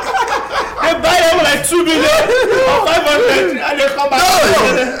 They buy them for like 2 million or 500, and they come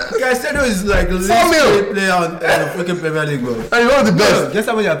back. Guys, Caicedo is like the least paid player on freaking Premier League, bro. And you know the best. Guess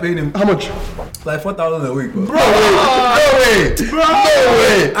how much you're paying him? How much? Like 4,000 a week, bro. No way. No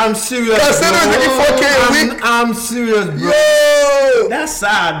way. I'm serious. Caicedo is making 4K a week. I'm serious, bro. Yo. That's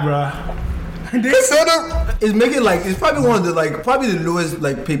sad, bro. Caicedo. It's making like it's probably one of the probably the lowest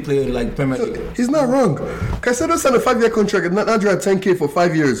like paid player in like Premier League. He's not wrong. Caicedo signed a 5-year contract at 910K for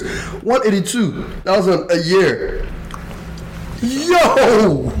 5 years. 182. That was on a year.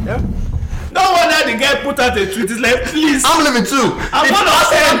 Yo. No wonder the guy put out a tweet. He's like, please. I'm living too. I'm If one of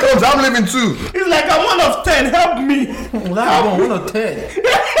Arsenal 10. comes, I'm living too. He's like, I'm 1 of 10. Help me. That's one of 10. He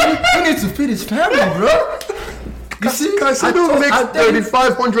needs to feed his family, bro. You see, Caicedo makes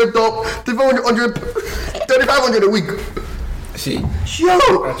 3,500 3,500 a week. See, Yo,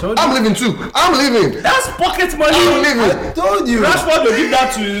 I'm living too. I'm living. That's pocket money. I'm living. I told you. Rashford will give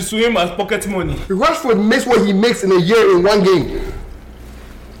that to him as pocket money. Rashford makes what he makes in a year in one game.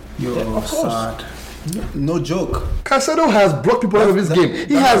 Yo, sad. No joke. Caicedo has blocked people out of his game.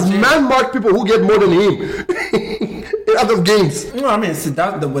 He has man-marked people who get more than him out of games. No, I mean, see,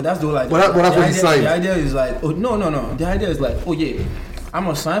 that's the whole idea. What happened he signed? The idea is like, oh no. The idea is like, oh yeah, I'm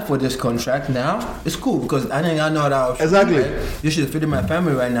gonna sign for this contract now. It's cool because I think I know that option. Exactly. Right? You should feed my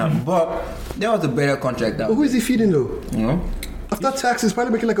family right now. But there was a better contract out. But who is he feeding though? You know? After tax, he's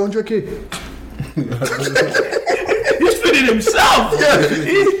probably making like 100K. He's feeding himself.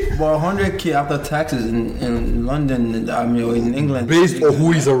 Yeah. But 100K after taxes in London, I mean, or in England. Based on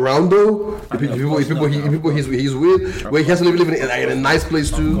who he's around though, the people he's with, where he has to live in a nice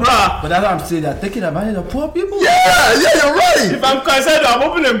place too. Bruh. But that's what I'm saying. They're taking advantage of poor people. Yeah, you're right. If I'm Caicedo, I'm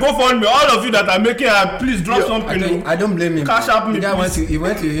opening a GoFundMe. All of you that are making please drop something. I don't blame him. Cash out me, The guy please. he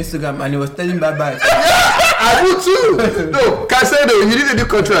went to Instagram and he was telling bye-bye. I would too. No, Caicedo, you need a new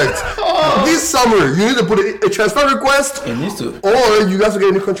contract. This summer, you need to put a transfer request, He needs to. or you have to get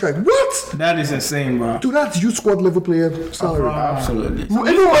a new contract. What? That is insane, bro. Dude, that's youth squad level player salary. Absolutely.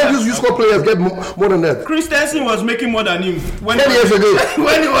 Everyone who's youth squad players get more than that. Christensen was making more than him when 10 years ago.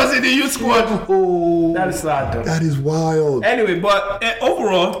 when he was in the youth squad. Oh, That is sad, though. that is wild. Anyway, but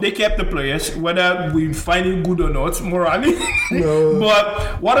overall, they kept the players, whether we find it good or not, morally. No.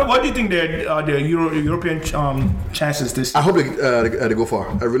 But what do you think the European chances this? I hope they go far.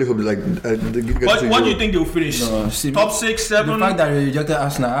 I really hope they they get to What do you Europe. think they'll finish? See, Top 6, 7? The fact that they rejected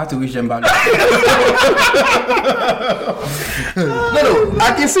Arsenal, I have to wish them back. No,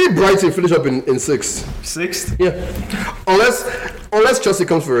 I can see Brighton finish up in 6th. 6th? Yeah, unless Chelsea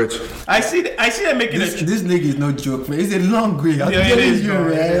comes for it. I see them making This league is no joke, man. It's a long way. I'm Yeah, it telling is, you, bro.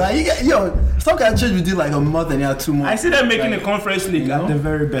 man. Like, some can change within like a month and you have 2 months. I see them making Like, a conference league you at know? the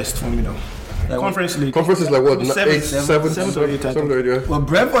very best for me, though. Like, Conference league. Conference is like what? Seventh, 7th or 8th, I think. Yeah. Well,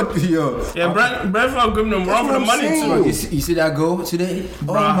 Brentford, Yeah, Brentford giving them run for the what I'm money saying. too. You see that goal today?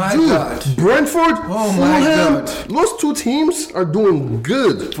 Oh Bruh. my Dude, god. Brentford, Oh my Fulham, God. those two teams are doing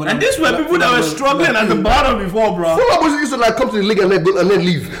good. And these were people that were struggling at the bottom before, bro. Fulham used to like come to the league and then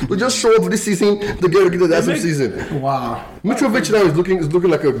leave. They just show up this season to get the rest of the season. Wow. Mitrovic now is looking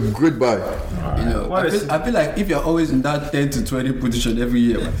like a great buy. You know, What is I feel like if you're always in that 10 to 20 position every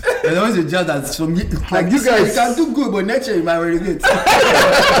year, man, there's always a chance that like you this year guys- you can do good, but next year you might relegate.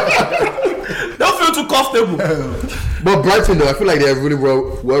 Don't feel too comfortable. But Brighton though, I feel like they're a really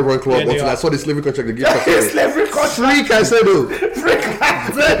well run club. Yeah, they Until I are. saw the slavery contract they gave Slavery contract. Free Caicedo.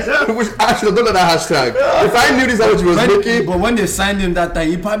 Which I should have done that hashtag. If I knew this how much he was making, But when they signed him that time,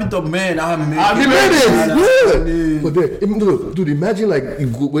 he probably thought, man, he made it. Yeah. But then, dude, imagine like you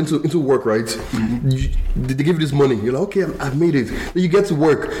go into work, right? They give you this money. You're like, okay, I've made it. Then you get to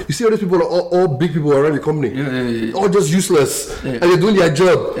work. You see all these people are all big people around your company. Yeah. All just useless. Yeah. And they're doing their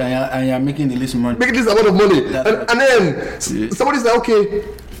job. And you're making the least money. Making this amount of money. That's And then somebody's like, okay,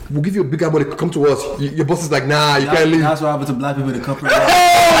 we'll give you a bigger money. Come to us. Your boss is like, nah, you can't leave. That's what happened to black people in the corporate world.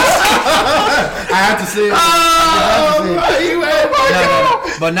 I had to say it.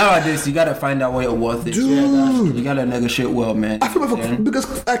 But nowadays, you gotta find out what your worth is. Dude. You gotta negotiate well, man. I feel bad because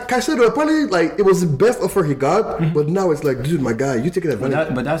Caicedo apparently like it was the best offer he got, but now it's like, dude, my guy, you taking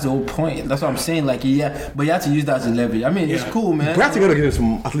advantage. But that's the whole point. That's what I'm saying. Like, yeah, but you have to use that as a leverage. I mean, it's cool, man. Brighton gotta give him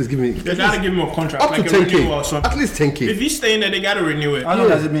some, at least give me They gotta give him a contract, up to like a renewal or 10K. something. At least 10K. If he's staying there, they gotta renew it. How long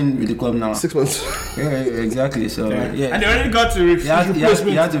has it been with the club now? 6 months. Yeah, exactly. So, yeah. And they already got to You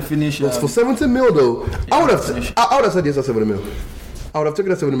have to finish. For 70 mil though, I would have finish. said yes at 70 mil. I would have taken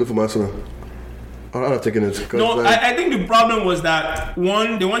that 70 mil from Arsenal. I'm not taking it. 'Cause, No, like, I think the problem was that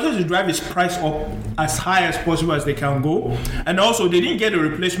one, they wanted to drive his price up as high as possible as they can go, and also they didn't get a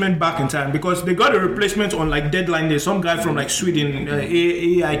replacement back in time because they got a replacement on like deadline day. Some guy from like Sweden,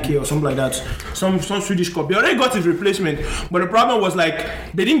 AIK or something like that, some Swedish club. They already got his replacement, but the problem was like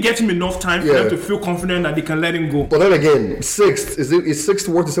they didn't get him enough time for them to feel confident that they can let him go. But then again, sixth is sixth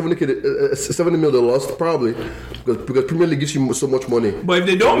worth the 70 million they lost probably because Premier League gives you so much money. But if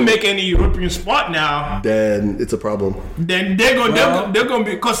they don't make any European spot now, then it's a problem. then they're gonna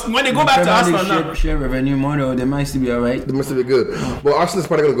be because when they go back to Arsenal now, share revenue model, they might still be alright. They must be good. But Arsenal's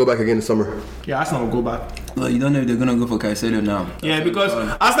probably gonna go back again this summer. yeah, Arsenal will go back. Well, you don't know if they're gonna go for Caicedo now. Yeah, because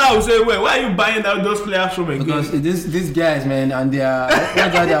Arsenal will say, wait, why are you buying those players from again? Because these guys, man, and their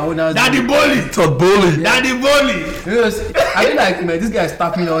owners. Daddy Bolly. Todd Bowley. Daddy Bolly. Because I feel like, man, this guy's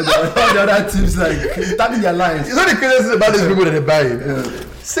tapping all the other teams, like tapping their lines. You know the craziest thing about these people that they're buying?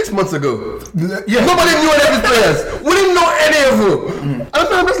 6 months ago, nobody knew any of these players. We didn't know any of them. And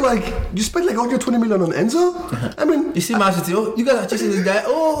I'm just like, you spent like 120 million on Enzo? I mean, You see Man City, oh, you guys are chasing this guy.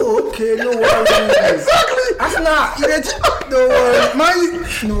 Oh, okay, no worries. exactly. Don't worry,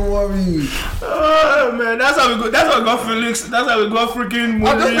 man. No worry. Oh man, that's how we go. That's how we got Felix. That's how we got freaking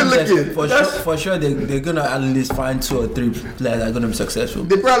I've just been Mourinho. looking. For sure, they're gonna at least find 2 or 3 players that are gonna be successful.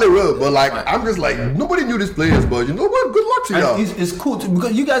 They probably will, but like, I'm just like, nobody knew these players, but you know what? Good luck to y'all. And it's cool too,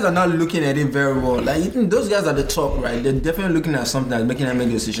 because you guys are not looking at it very well. Like even those guys at the top, right? They're definitely looking at something that's making them make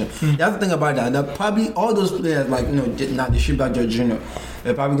a decision. You have to think about that. That probably all those players, like now they ship out Jorginho.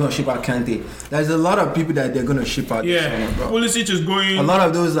 They're probably gonna ship out Kante. There's a lot of people that they're gonna ship out. Yeah, this summer, bro. Pulisic is going. A lot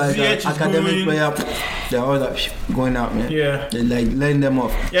of those like Ziyech is academic going. players, they're all like going out, man. Yeah. They're like letting them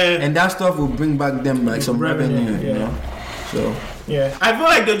off. Yeah. And that stuff will bring back them like some revenue, you yeah. know. So Yeah, I feel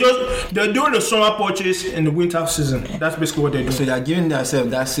like they're doing the summer purchase in the winter season. That's basically what they're doing. So they're giving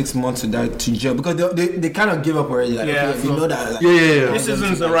themselves that 6 months to gel because they kind of give up already. Like, Yeah, okay, we know that. Like, Yeah. This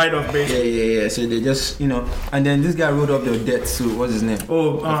season's the write-off, basically. Yeah. So they just, and then this guy wrote up their debt too. What's his name?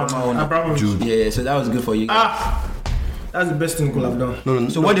 Oh, former owner. Abramovich. Yeah. So that was good for you. That's the best thing you could have done.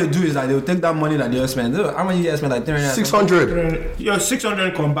 So what they'll do is like they'll take that money that they spend. How much you guys spend? Like 300. 600. You're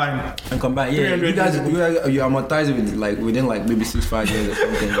 600 combined. And combine. Yeah. 300. You guys, you amortize it within like maybe 6-5 years or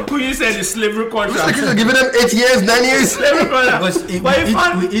something. Who you said is slavery Like, contract? you're giving them 8 years, 9 years. Slavery contract. Because But if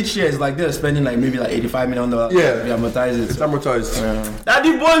I- with each year, it's like they're spending like maybe like $85 million. Yeah. We amortize it. It's amortized.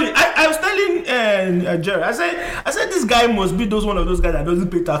 Daddy Bolly, I was telling Jerry, I said this guy must be one of those guys that doesn't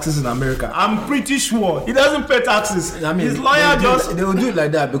pay taxes in America. I'm pretty sure he doesn't pay taxes. I mean, his lawyer they will do it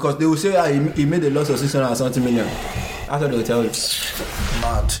like that because they will say he made a loss of 600 and something million. That's what they'll tell you.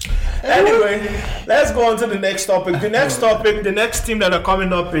 mad. Anyway, let's go on to the next topic. The next team that are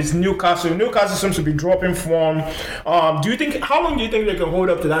coming up is Newcastle. Newcastle seems to be dropping form. How long do you think they can hold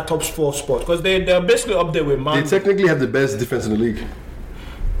up to that top 4 spot? Because they're basically up there with Man. They technically have the best defense in the league.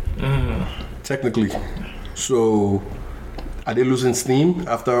 Technically. So, are they losing steam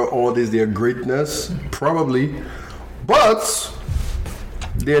after all this, their greatness? Probably. But,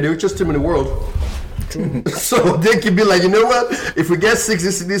 they're the richest team in the world. So they can be like, you know what? If we get 6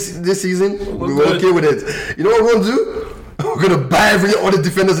 this season, we're okay with it. You know what we're going to do? We're going to buy every other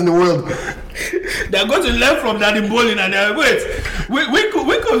defenders in the world. They're going to learn from Daddy Bowling and they're we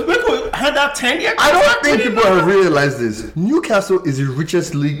could handle 10 years. I don't think people have realized this. Newcastle is the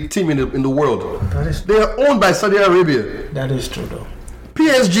richest league team in the world. They are owned by Saudi Arabia. That is true though.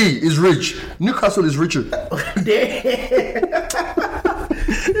 PSG is rich. Newcastle is richer.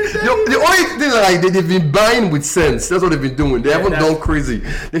 The only thing like they've been buying with sense. That's what they've been doing. They haven't gone crazy.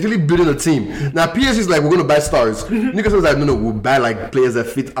 They're actually building a team. Now PSG is like, we're gonna buy stars. Newcastle is like, no, we'll buy like players that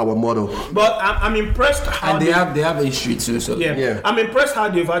fit our model. But I'm impressed how And they have a history too. So yeah. I'm impressed how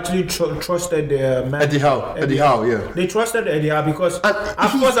they've actually trusted their man. Eddie Howe, yeah. They trusted Eddie Howe because And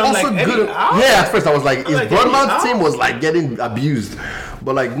at he's first I'm also like, good. Eddie Howe? Yeah, at first I was like, his like, Bournemouth Eddie team was like getting abused.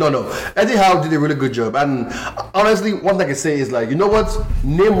 But like, no. Eddie Howe did a really good job. And honestly, one thing I can say is like, you know what?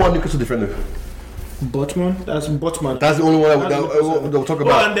 Name one Newcastle defender. Botman? That's Botman. That's the only one that we'll talk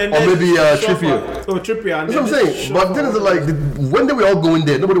about. And then or maybe Trippier. Trippier. Oh, Trippier. That's what I'm saying. But then it's like, when they were all going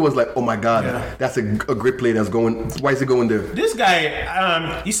there, nobody was like, oh my God, that's a great player that's going. Why is he going there? This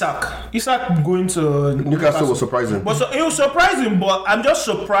guy, Isak going to Newcastle was surprising. But it was surprising, but I'm just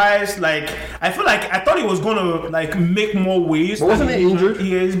surprised. Like I feel like I thought he was gonna like make more waves. But wasn't he injured?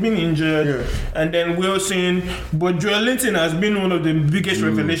 Yeah, he's been injured. Yeah. And then Wilson, but Joel Linton has been one of the biggest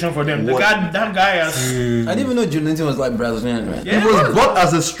revelation for them. That guy has. I didn't even know Joelinton was like Brazilian, man. Yeah, He was bought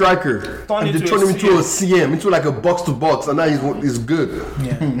as a striker, Turned and they into turned a him into a CM, into like a box to box, and now he's good.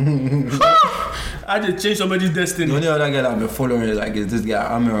 Yeah. I just changed somebody's The destiny. only other guy I've been following is this guy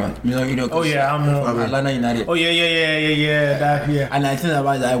Amiron. You know. Oh yeah, I'm. From Atlanta United. Oh yeah. That yeah. And I think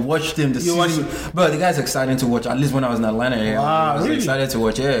about it, I watched him the season. But the guy's exciting to watch. At least when I was in Atlanta, Wow, I was really? excited to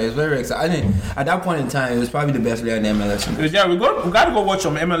watch. Yeah, it's very exciting. I think at that point in time, it was probably the best player in the MLS. Yeah, we got to go watch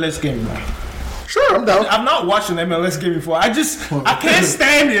some MLS game. Man. Sure, I'm down. I've not watched an MLS game before. I can't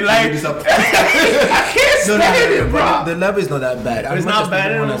stand it. Like I can't No, stand it, bro. but the level is not that bad. It's not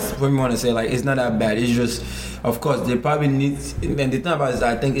bad at all. When we want to say like it's not that bad. It's just, of course, they probably need. And the thing about it is,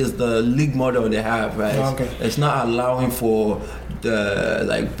 I think, is the league model they have, right? Okay. It's not allowing for the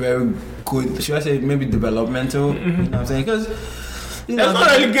like very good. Should I say maybe developmental? You know what I'm saying? Because. There's no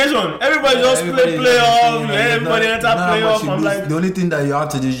relegation. Everybody just play playoff. Everybody enter playoff. I'm like, the only thing that you have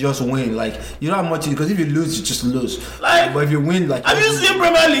to do is just win. Like you don't have much because if you lose, you just lose. Like, but if you win, like have you seen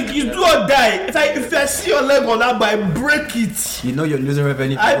Premier League? You do or die. It's like if I see your leg on that, but I break it. you know you're losing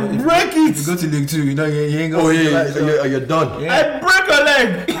revenue. I break it. If you go to League 2, you know you ain't going. Oh yeah, you're done. Yeah. I break a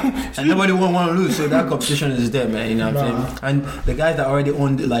leg. And nobody won't want to lose, so that competition is there, man. You know what I'm saying? And the guys that already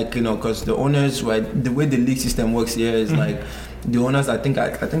own, like because the owners, right? The way the league system works here is like. The owners, I think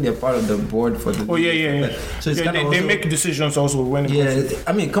they're part of the board for the. Oh yeah. So it's Yeah, kind of they make decisions also when. It comes Yeah,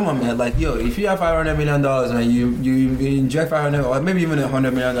 I mean, come on, man. Like, yo, if you have $500 million, man, you inject 500 or maybe even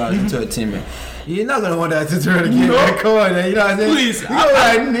 $100 million into a team, man, you're not gonna want that to turn again. No. Man. Come on, man. You know what I'm saying? Please, you know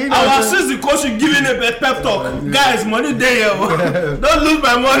what I need. our assistant coach is giving a pep talk. Guys, money there. Don't lose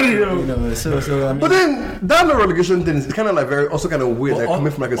my money. You know, so I mean. But then that no relegation thing is kind of like also kind of weird. Like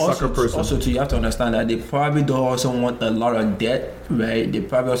coming from like a also, soccer person. Also, too, you have to understand that they probably don't also want a lot of debt, right? They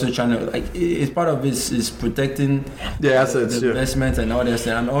probably also trying to like it's part of it is protecting assets, the investments and all this,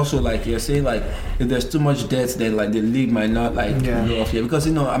 and also like you're saying like if there's too much debt, then like the league might not like go off here because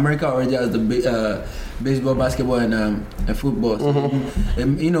America already has the baseball, basketball, and football. So,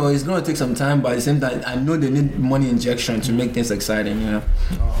 it's gonna take some time, but at the same time, I know they need money injection to make things exciting. You know.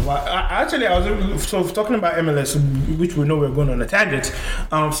 Well, I was talking about MLS, which we know we're going on a tangent.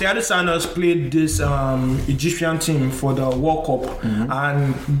 Seattle Sounders played this Egyptian team for the World Cup,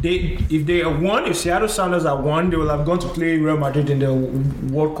 and if Seattle Sounders had won, they would have gone to play Real Madrid in the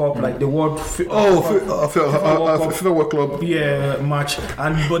World Cup, like the World. FIFA World Club. Yeah, match,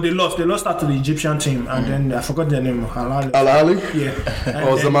 but they lost. They lost out to the Egyptian team, and then I forgot their name. Al Ahly. Yeah.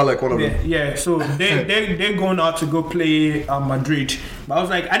 Or Zamalek, one of them. Yeah. So they're going out to go play Madrid. But I was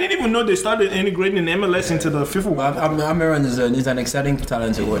like, I didn't even know they started integrating MLS into the FIFA World Cup. Amiron is an exciting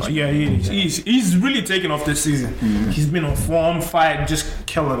talent to watch. Yeah, he's really taken off this season. He's been on form, fight, just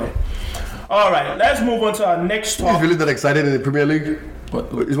killing it. All right, let's move on to our next He's talk. really that excited in the Premier League.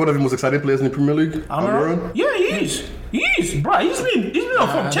 He's one of the most excited players in the Premier League. Amiron? Yeah, he is. Bro, he's been on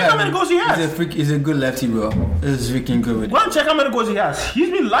form. Check how many goals he has. He's a good lefty, bro. He's freaking good with it. Go and check how many goals he has. He's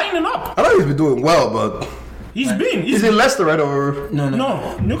been lining up. I know he's been doing well, but He's he's in Leicester, right? Or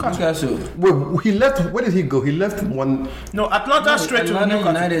No, Newcastle. wait, he left. Where did he go? He left one. No, Atlanta straight to Atlanta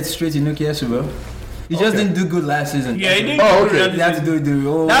Newcastle. United straight to Newcastle, bro. He just didn't do good last season. Yeah, he didn't. Oh, okay. He had to do the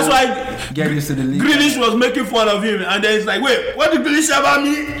whole. That's why get used to the league. Grealish was making fun of him, and then it's like, wait, what did Grealish say about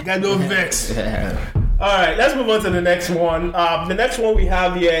me? Guy, don't vex. Yeah. All right, let's move on to the next one. The next one we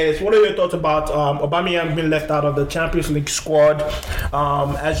have here is, what are your thoughts about Aubameyang being left out of the Champions League squad?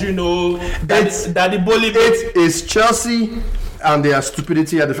 As you know, Daddy Bolly. It is Chelsea and their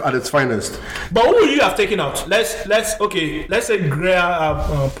stupidity at its finest. But who would you have taken out? Let's say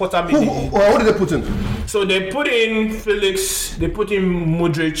Graham Potter made it. What did they put in? So they put in Felix, they put in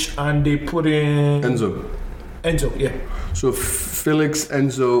Modric, and they put in Enzo, yeah. So Felix,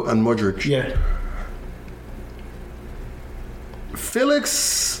 Enzo, and Modric. Yeah.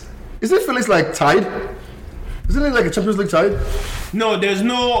 Felix, isn't Felix like tied? Isn't it like a Champions League tied? No, there's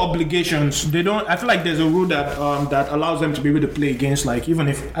no obligations. They don't. I feel like there's a rule that that allows them to be able to play against, like, even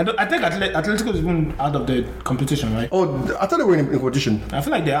if I think Atletico is even out of the competition, right? Oh, I thought they were in competition. I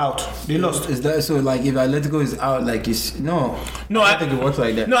feel like they're out. They lost. Is that so? Like, if Atletico is out, like, it's no. I think it works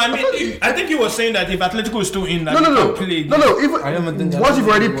like that. No, I mean, I think he was saying that if Atletico is still in, that No. they can't play. Even I don't think once you've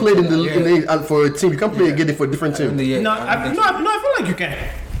already Atletico played in works the for a team, you can't play again for a different team. I feel like you can.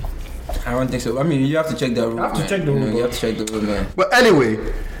 I don't think so. I mean, you have to check the rule. I have to check the rule, You have to check the rule, man. But anyway,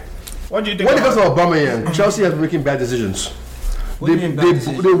 What do you think? when it comes to about Aubameyang, Chelsea has been making bad decisions. What do you mean bad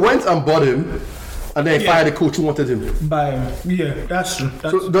decisions? They went and bought him, and then fired the coach who wanted him. Yeah, that's true.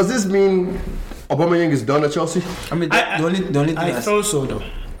 So does this mean Aubameyang is done at Chelsea? I mean, the only thing I thought so though.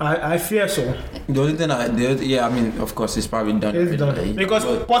 I fear so. The only thing I mean, of course, it's probably done. It's done. Because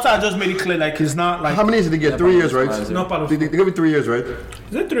Potter just made it clear, like, he's not like. How many years did they get? 3 years, right? Not part of. They gave me 3 years, right?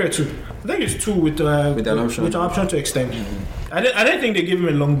 Is it 3 or 2? I think it's 2 with an option. With an option to extend. I didn't think they gave him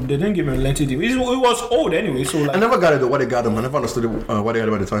a long. They didn't give him a lengthy deal. He was old anyway, so like. I never got it though. Why they got him? I never understood why they got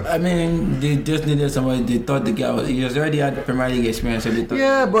him at the time. I mean, they just needed somebody. They thought the guy he already had Premier League experience. So they thought,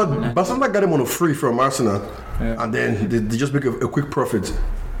 Yeah, but Barcelona got him on a free from Arsenal, Yeah. and then they just make a quick profit.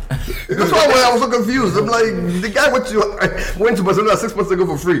 That's why I was so confused. I'm like, the guy went to Barcelona 6 months ago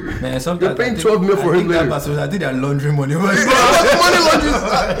for free. Man, sometimes You're paying 12 mil for him later. I think they're laundering money. Money laundering.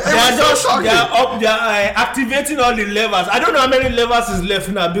 They are activating all the levers. I don't know how many levers is left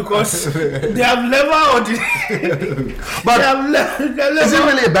now because they have lever or the. But they have lever. is it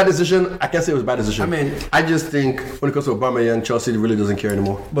really a bad decision? I can't say it was a bad decision. I mean, I just think when it comes to Aubameyang, Chelsea really doesn't care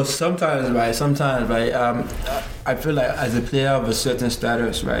anymore. But sometimes, right, I feel like as a player of a certain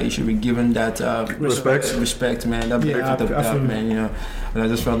status, right, you should be given that respect, man. That benefit of doubt, man. You know, and I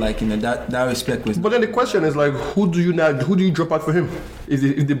just felt like that respect was. But then the question is like, who do you drop out for him? If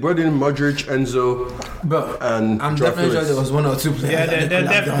they brought in Modric, Enzo, Bro, and I'm Joao definitely sure Felix. there was one or two players. Yeah, that they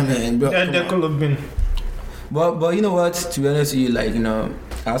could have done it, bro. There could have been. But you know what? To be honest with you, like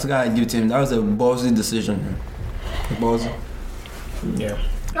that's what I give to him. That was a ballsy decision. Man. Ballsy. Yeah.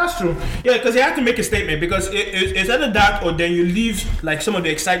 That's true. Yeah, because he had to make a statement because it's either that or then you leave like some of the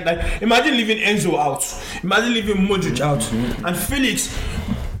excitement. Like imagine leaving Enzo out, imagine leaving Modric out, and Felix.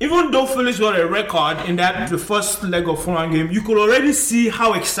 Even though Felix got a record in the first leg of Fulham game, you could already see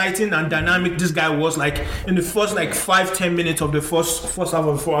how exciting and dynamic this guy was. Like in the first 5-10 minutes of the first half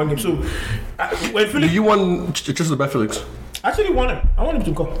of the Fulham game. So when Felix, Do you want Chelsea to buy Felix? I actually want him. I want him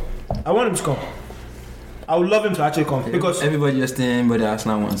to come. I would love him to actually come because Everybody just saying, but the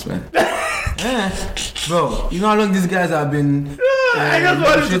Arsenal wants, man. Bro, you know how long these guys have been I just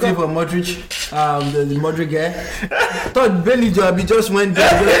wanted to shooting for Modric, the Modric guy. Thought Bailey Job just went there,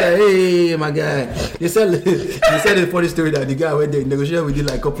 just like, hey, my guy. They said a funny story that the guy went there negotiated with him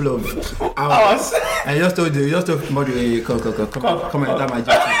like a couple of hours, and he just told Modric, hey, come and enter my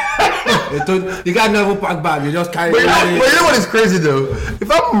jacket. They told the guy never packed bag. He just carried. But you know what is crazy though? If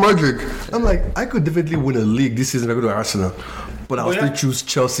I'm Modric, I'm like, I could definitely win a league this season. I go to Arsenal, but I'll still choose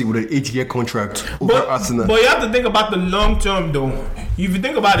Chelsea with an 8-year contract over Arsenal. But you have to think about the long term though. If you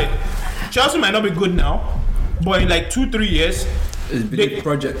think about it, Chelsea might not be good now, but in like 2-3 years, It's a big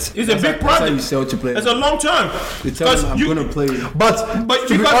project. It's a big project. That's how you sell to players. It's a long term. You tell them I'm going to play. But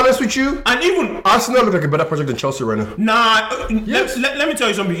to be honest with you, and even Arsenal look like a better project than Chelsea right now. let me tell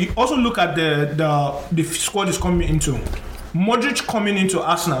you something. You also look at the squad is coming into. Modric coming into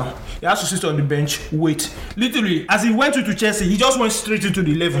Arsenal, he has to sit on the bench, wait. Literally, as he went to Chelsea, he just went straight into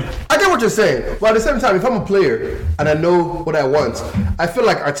the 11. I get what you're saying, but at the same time, if I'm a player and I know what I want, I feel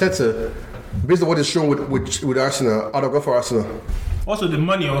like Arteta, based on what he's shown with Arsenal, I'd go for Arsenal. Also, the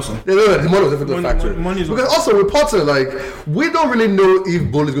money also. Yeah, the money was definitely a factor. Money is because also with Potter, like, we don't really know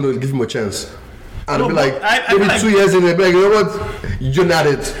if Ball is going to give him a chance. And No, be but like, I maybe feel like- 2 years in, they'll be like, you know what, you're not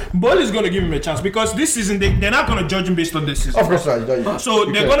it. Ball is going to give him a chance because this season, they're not going to judge him based on this season. Of course not. So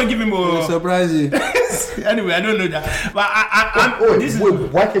they're going to give him a... Surprise you. Anyway, I don't know that. But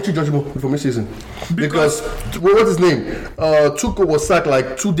Wait, why can't you judge him from this season? Because what's his name? Tuchel was sacked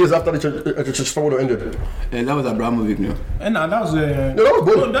like 2 days after the transfer ended. And that was Abramovich, no? And now that was... No, that was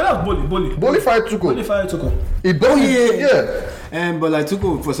Boli. No, that was Boli. Boli fired Tuchel. Boli fired Tuchel. Yeah. But like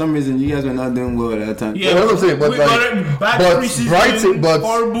Tuchel, for some reason, you guys were not doing well at that time. Yeah, That's what I'm saying. But we like, got bad but preseason, Brighton, but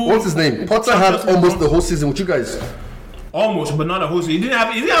horrible. what's his name? Potter had almost the whole season with you guys. Almost, but not the whole season. He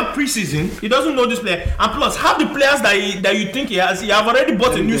didn't have preseason. He doesn't know this player. And plus, half the players that you think he has, he have already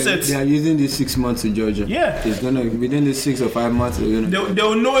bought a new set. They are using these 6 months to judge him. Yeah. It's gonna within the 6 or 5 months. They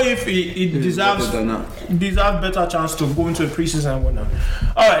will know if he deserves better chance to go into a preseason and whatnot.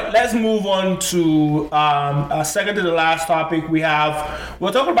 All right, let's move on to our second to the last topic.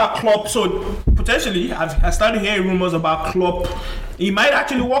 We're talking about Klopp. So potentially, I started hearing rumors about Klopp. He might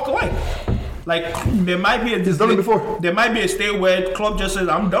actually walk away. Like there might be He's done it before. There might be a state where Klopp just says,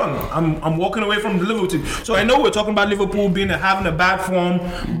 "I'm done. I'm walking away from the Liverpool team." So I know we're talking about Liverpool having a bad form,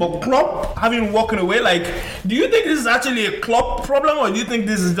 but Klopp walking away. Like, do you think this is actually a Klopp problem, or do you think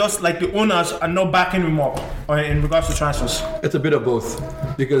this is just like the owners are not backing him up in regards to transfers? It's a bit of both,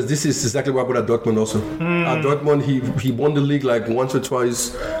 because this is exactly what happened at Dortmund also. At Dortmund, he won the league like once or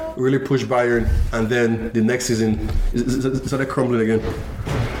twice, really pushed Bayern, and then the next season it started crumbling again.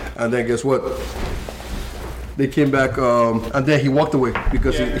 And then guess what? They came back, and then he walked away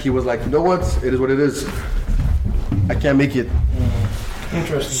because he was like, you know what? It is what it is. I can't make it.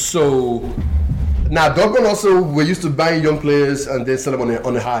 Interesting. So now Dortmund also we're used to buying young players and then sell them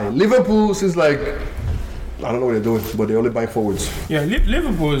on a high. Liverpool seems like, I don't know what they're doing, but they're only buying forwards. Yeah,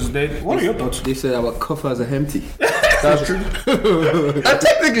 Liverpool is dead. What are your thoughts? They said our coffers are empty. That's true. And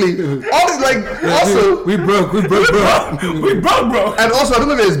technically, all is like also We broke, bro. We broke, bro. and also I don't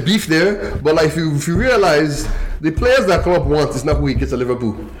know if there's beef there, but like if you realize the players that Klopp wants is not who he gets at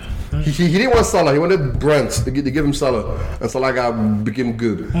Liverpool. He didn't want Salah. He wanted Brent. They gave him Salah, and Salah became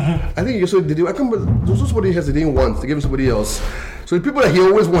good. I think he also did. I can't remember. There was also somebody else he didn't want. They gave him somebody else. So the people that he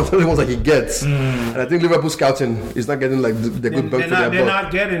always wants are the ones that he gets. And I think Liverpool scouting is not getting like the good bang for their buck. They're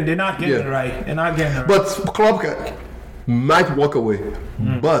not getting it right. They're not getting it right. But Klopp might walk away.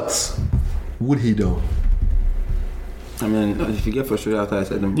 But would he though? I mean, if you get frustrated after I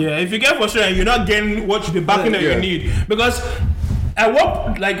said them, Yeah, if you get frustrated, you're not getting the backing that you need. Because at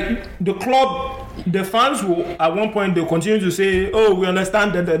what, like, the club, the fans will, at one point, they'll continue to say, oh, we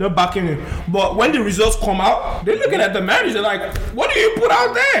understand that they're not backing him. But when the results come out, they're looking at the manager like, what do you put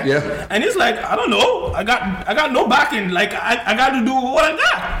out there? Yeah. And it's like, I don't know. I got no backing. Like, I got to do what I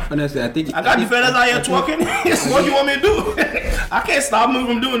got. honestly, I think I got defenders out here talking. What do you want me to do? I can't stop them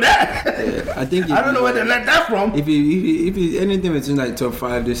from doing that. I think I don't know where they let that from. If he anything between like top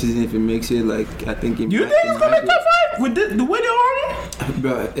 5 this season, if he makes it, like I think he You might- think he he's gonna might be top 5 with the way they're on?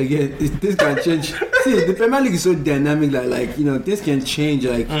 Bro, again, this can change. See, the Premier League is so dynamic that, like, you know, this can change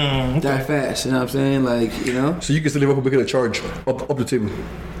like that fast. You know what I'm saying? Like, you know, So you can see Liverpool making a charge up the table.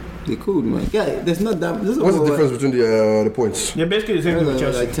 they could, man. Yeah, there's not that. What's the difference between the points? Yeah, basically the same thing with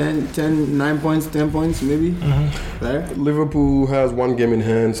Chelsea. Like 9 points, 10 points, maybe. Right? Liverpool has one game in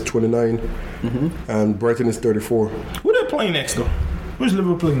hand, 29, and Brighton is 34. Who they playing next though? Who's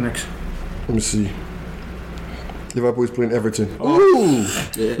Liverpool playing next? Let me see. Liverpool is playing Everton. Ooh,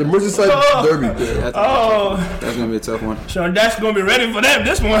 Yeah. the Merseyside derby. Yeah, that's gonna be a tough one. Sean Dash gonna be ready for them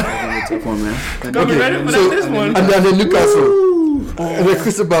this one. That's gonna be a tough one, man. Gonna be ready for them this one. And then Newcastle, and then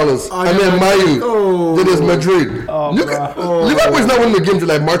Crystal Palace, and then Mayu, then there's Madrid. Liverpool is not winning the game till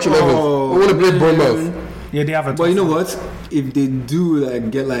like March 11th. We want to play Bournemouth. Yeah, they have a. But you know what? If they do like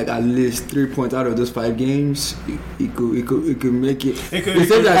get like at least 3 points out of those 5 games, it could make it.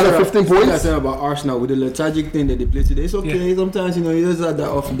 Out of 15 points? I said about Arsenal with the lethargic thing that they play today. It's okay. Yeah. Sometimes you know you just have that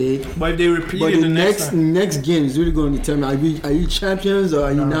off day. But if they repeat But it the next time. next game is really going to determine are you champions or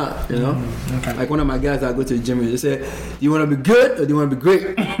are you not? You know, Okay. like one of my guys that I go to the gym, they say, "Do you want to be good or do you want to be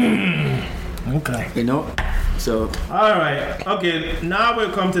great?" Okay. You know. So All right. Okay. Now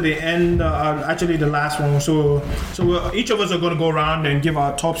we'll come to the end. Actually, the last one. So each of us are going to go around and give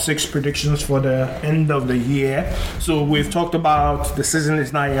our top 6 predictions for the end of the year. So we've talked about the season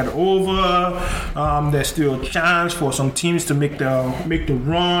is not yet over. There's still a chance for some teams to make the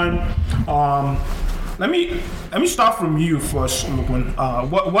run. Let me start from you first, Lukman.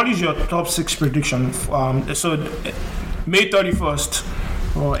 What is your top 6 prediction? So May 31st.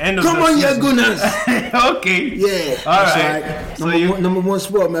 Or end of come the on, season. yeah, goodness. Okay. Yeah. All that's right. So Number one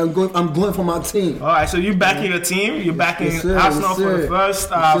sport, man. I'm going for my team. all right. So you backing your team. You're backing Yes, sir. Arsenal Yes, for the sir. first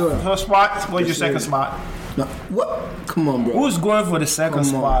Yes, sir. first spot. What's your Yes, second sir. spot? No, what? Come on, bro. Who's going for the second Come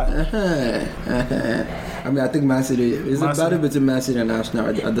spot? on. I mean, I think Man City. It's Man a battle City. between Man City and Arsenal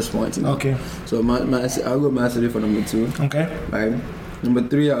at this point. You know? Okay. So I'll go Man City for number 2. Okay. Right. Number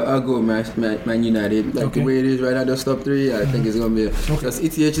 3, I'll go Man United. Like Okay. the way it is right now, those top 3, I think it's gonna be. Because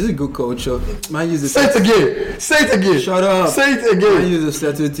ETH is a good coach. So Man U is Say it again. Say it again. Shut up. Say it Man again. U is a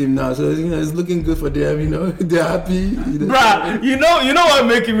settled team now, so you know it's looking good for them. You know they're happy. You know. Bruh, you know what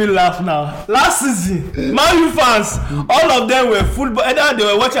making me laugh now? Last season, Man U fans, all of them were football. Either they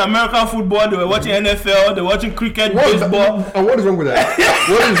were watching American football, they were watching NFL, they were watching cricket, baseball. And what is wrong with that?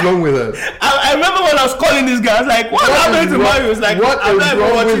 What is wrong with that? I remember when I was calling these guys, like, what's happening to Man U? It's like, what I'm is not even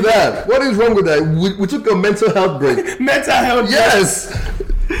wrong watching with that? What is wrong with that? We took a mental health break. mental health. Yes.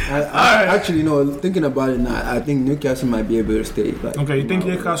 Actually, thinking about it now, I think Newcastle might be able to stay. Like, Okay, you think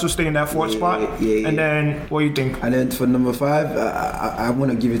Newcastle stay in that 4th spot? yeah. And then, what do you think? And then for number 5, I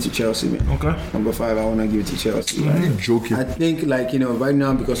want to give it to Chelsea, man. Okay. Number 5, I want to give it to Chelsea. Right? You're joking. I think, like, right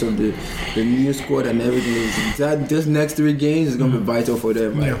now, because of the new squad and everything, this next 3 games is going to be vital for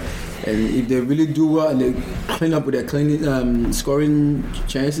them, right? Yeah. And if they really do well and they clean up with their scoring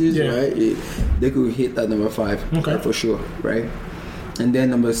chances, Yeah. right, they could hit that number 5, Okay. for sure, right? And then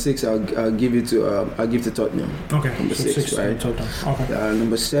number 6, I'll give it to Tottenham. Okay. Number So 6, right? Total. Okay.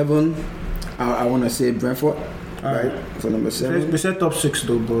 Number 7, I want to say Brentford, right? For number 7. They said top 6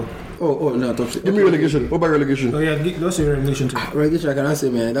 though, bro. Oh no, top 6. Give me relegation. What about relegation? Oh yeah, let's say relegation too. Relegation, I cannot say,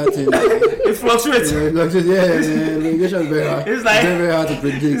 man. That thing, It fluctuates. man. Relegation is very hard. It's like- very hard to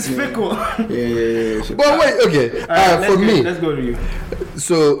predict. It's man. fickle. Yeah. But wait, okay. For me, let's go to you.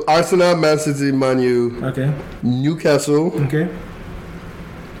 so Arsenal, Man City, Man U, Okay. Newcastle, Okay.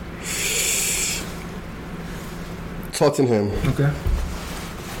 Tottenham, Okay.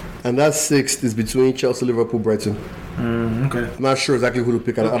 and that 6th is between Chelsea, Liverpool, Brighton. Okay. Not sure exactly who to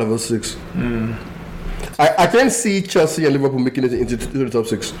pick out of those 6. I can see Chelsea and Liverpool making it into the top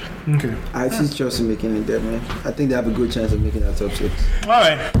 6. Okay. I see Chelsea making it there, man. I think they have a good chance of making that top 6. All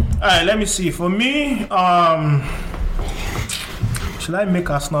right. Let me see. For me, should I make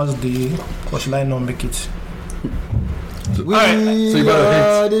Arsenal's day or should I not make it? So you better hate. So you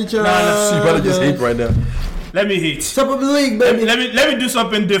better just hate right now. Let me hit. Top of the league, baby. Let me do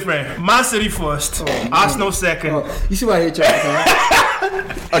something different. Man City first, Arsenal second. You see why I hate Chelsea?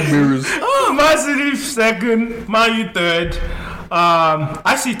 Admirers. Man City second, Man U third.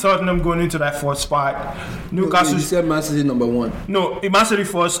 I see Tottenham going into that 4th spot. Newcastle. You said Man City number 1. No, Man City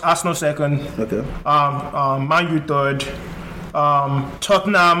first, Arsenal second. Okay. Man U third.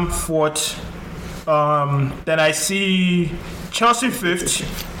 Tottenham 4th. Then I see Chelsea 5th,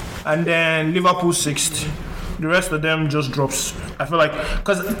 and then Liverpool 6th. The rest of them just drops. I feel like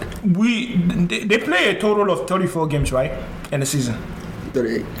because they play a total of 34 games, right, in the season.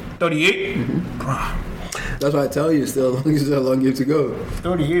 38. 38. That's why I tell you, it's still a long game to go.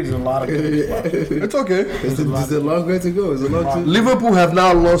 38 is a lot of games. It's okay. It's a long way to go. It's a long time. Liverpool have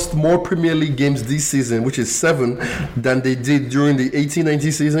now lost more Premier League games this season, which is 7, than they did during the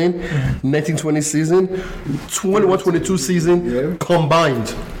 18-19 season, 19-20 season, 21-22 season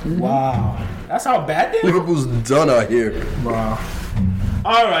combined. Wow, that's how bad they are. Liverpool's done out here. Wow.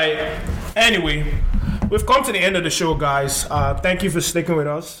 All right. Anyway, we've come to the end of the show, guys. Thank you for sticking with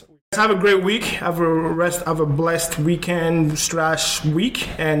us. Have a great week. Have a blessed weekend / week,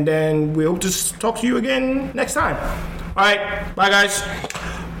 and then we hope to talk to you again next time. All right. Bye, guys.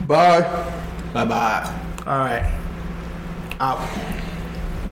 Bye. Bye-bye. All right. Out.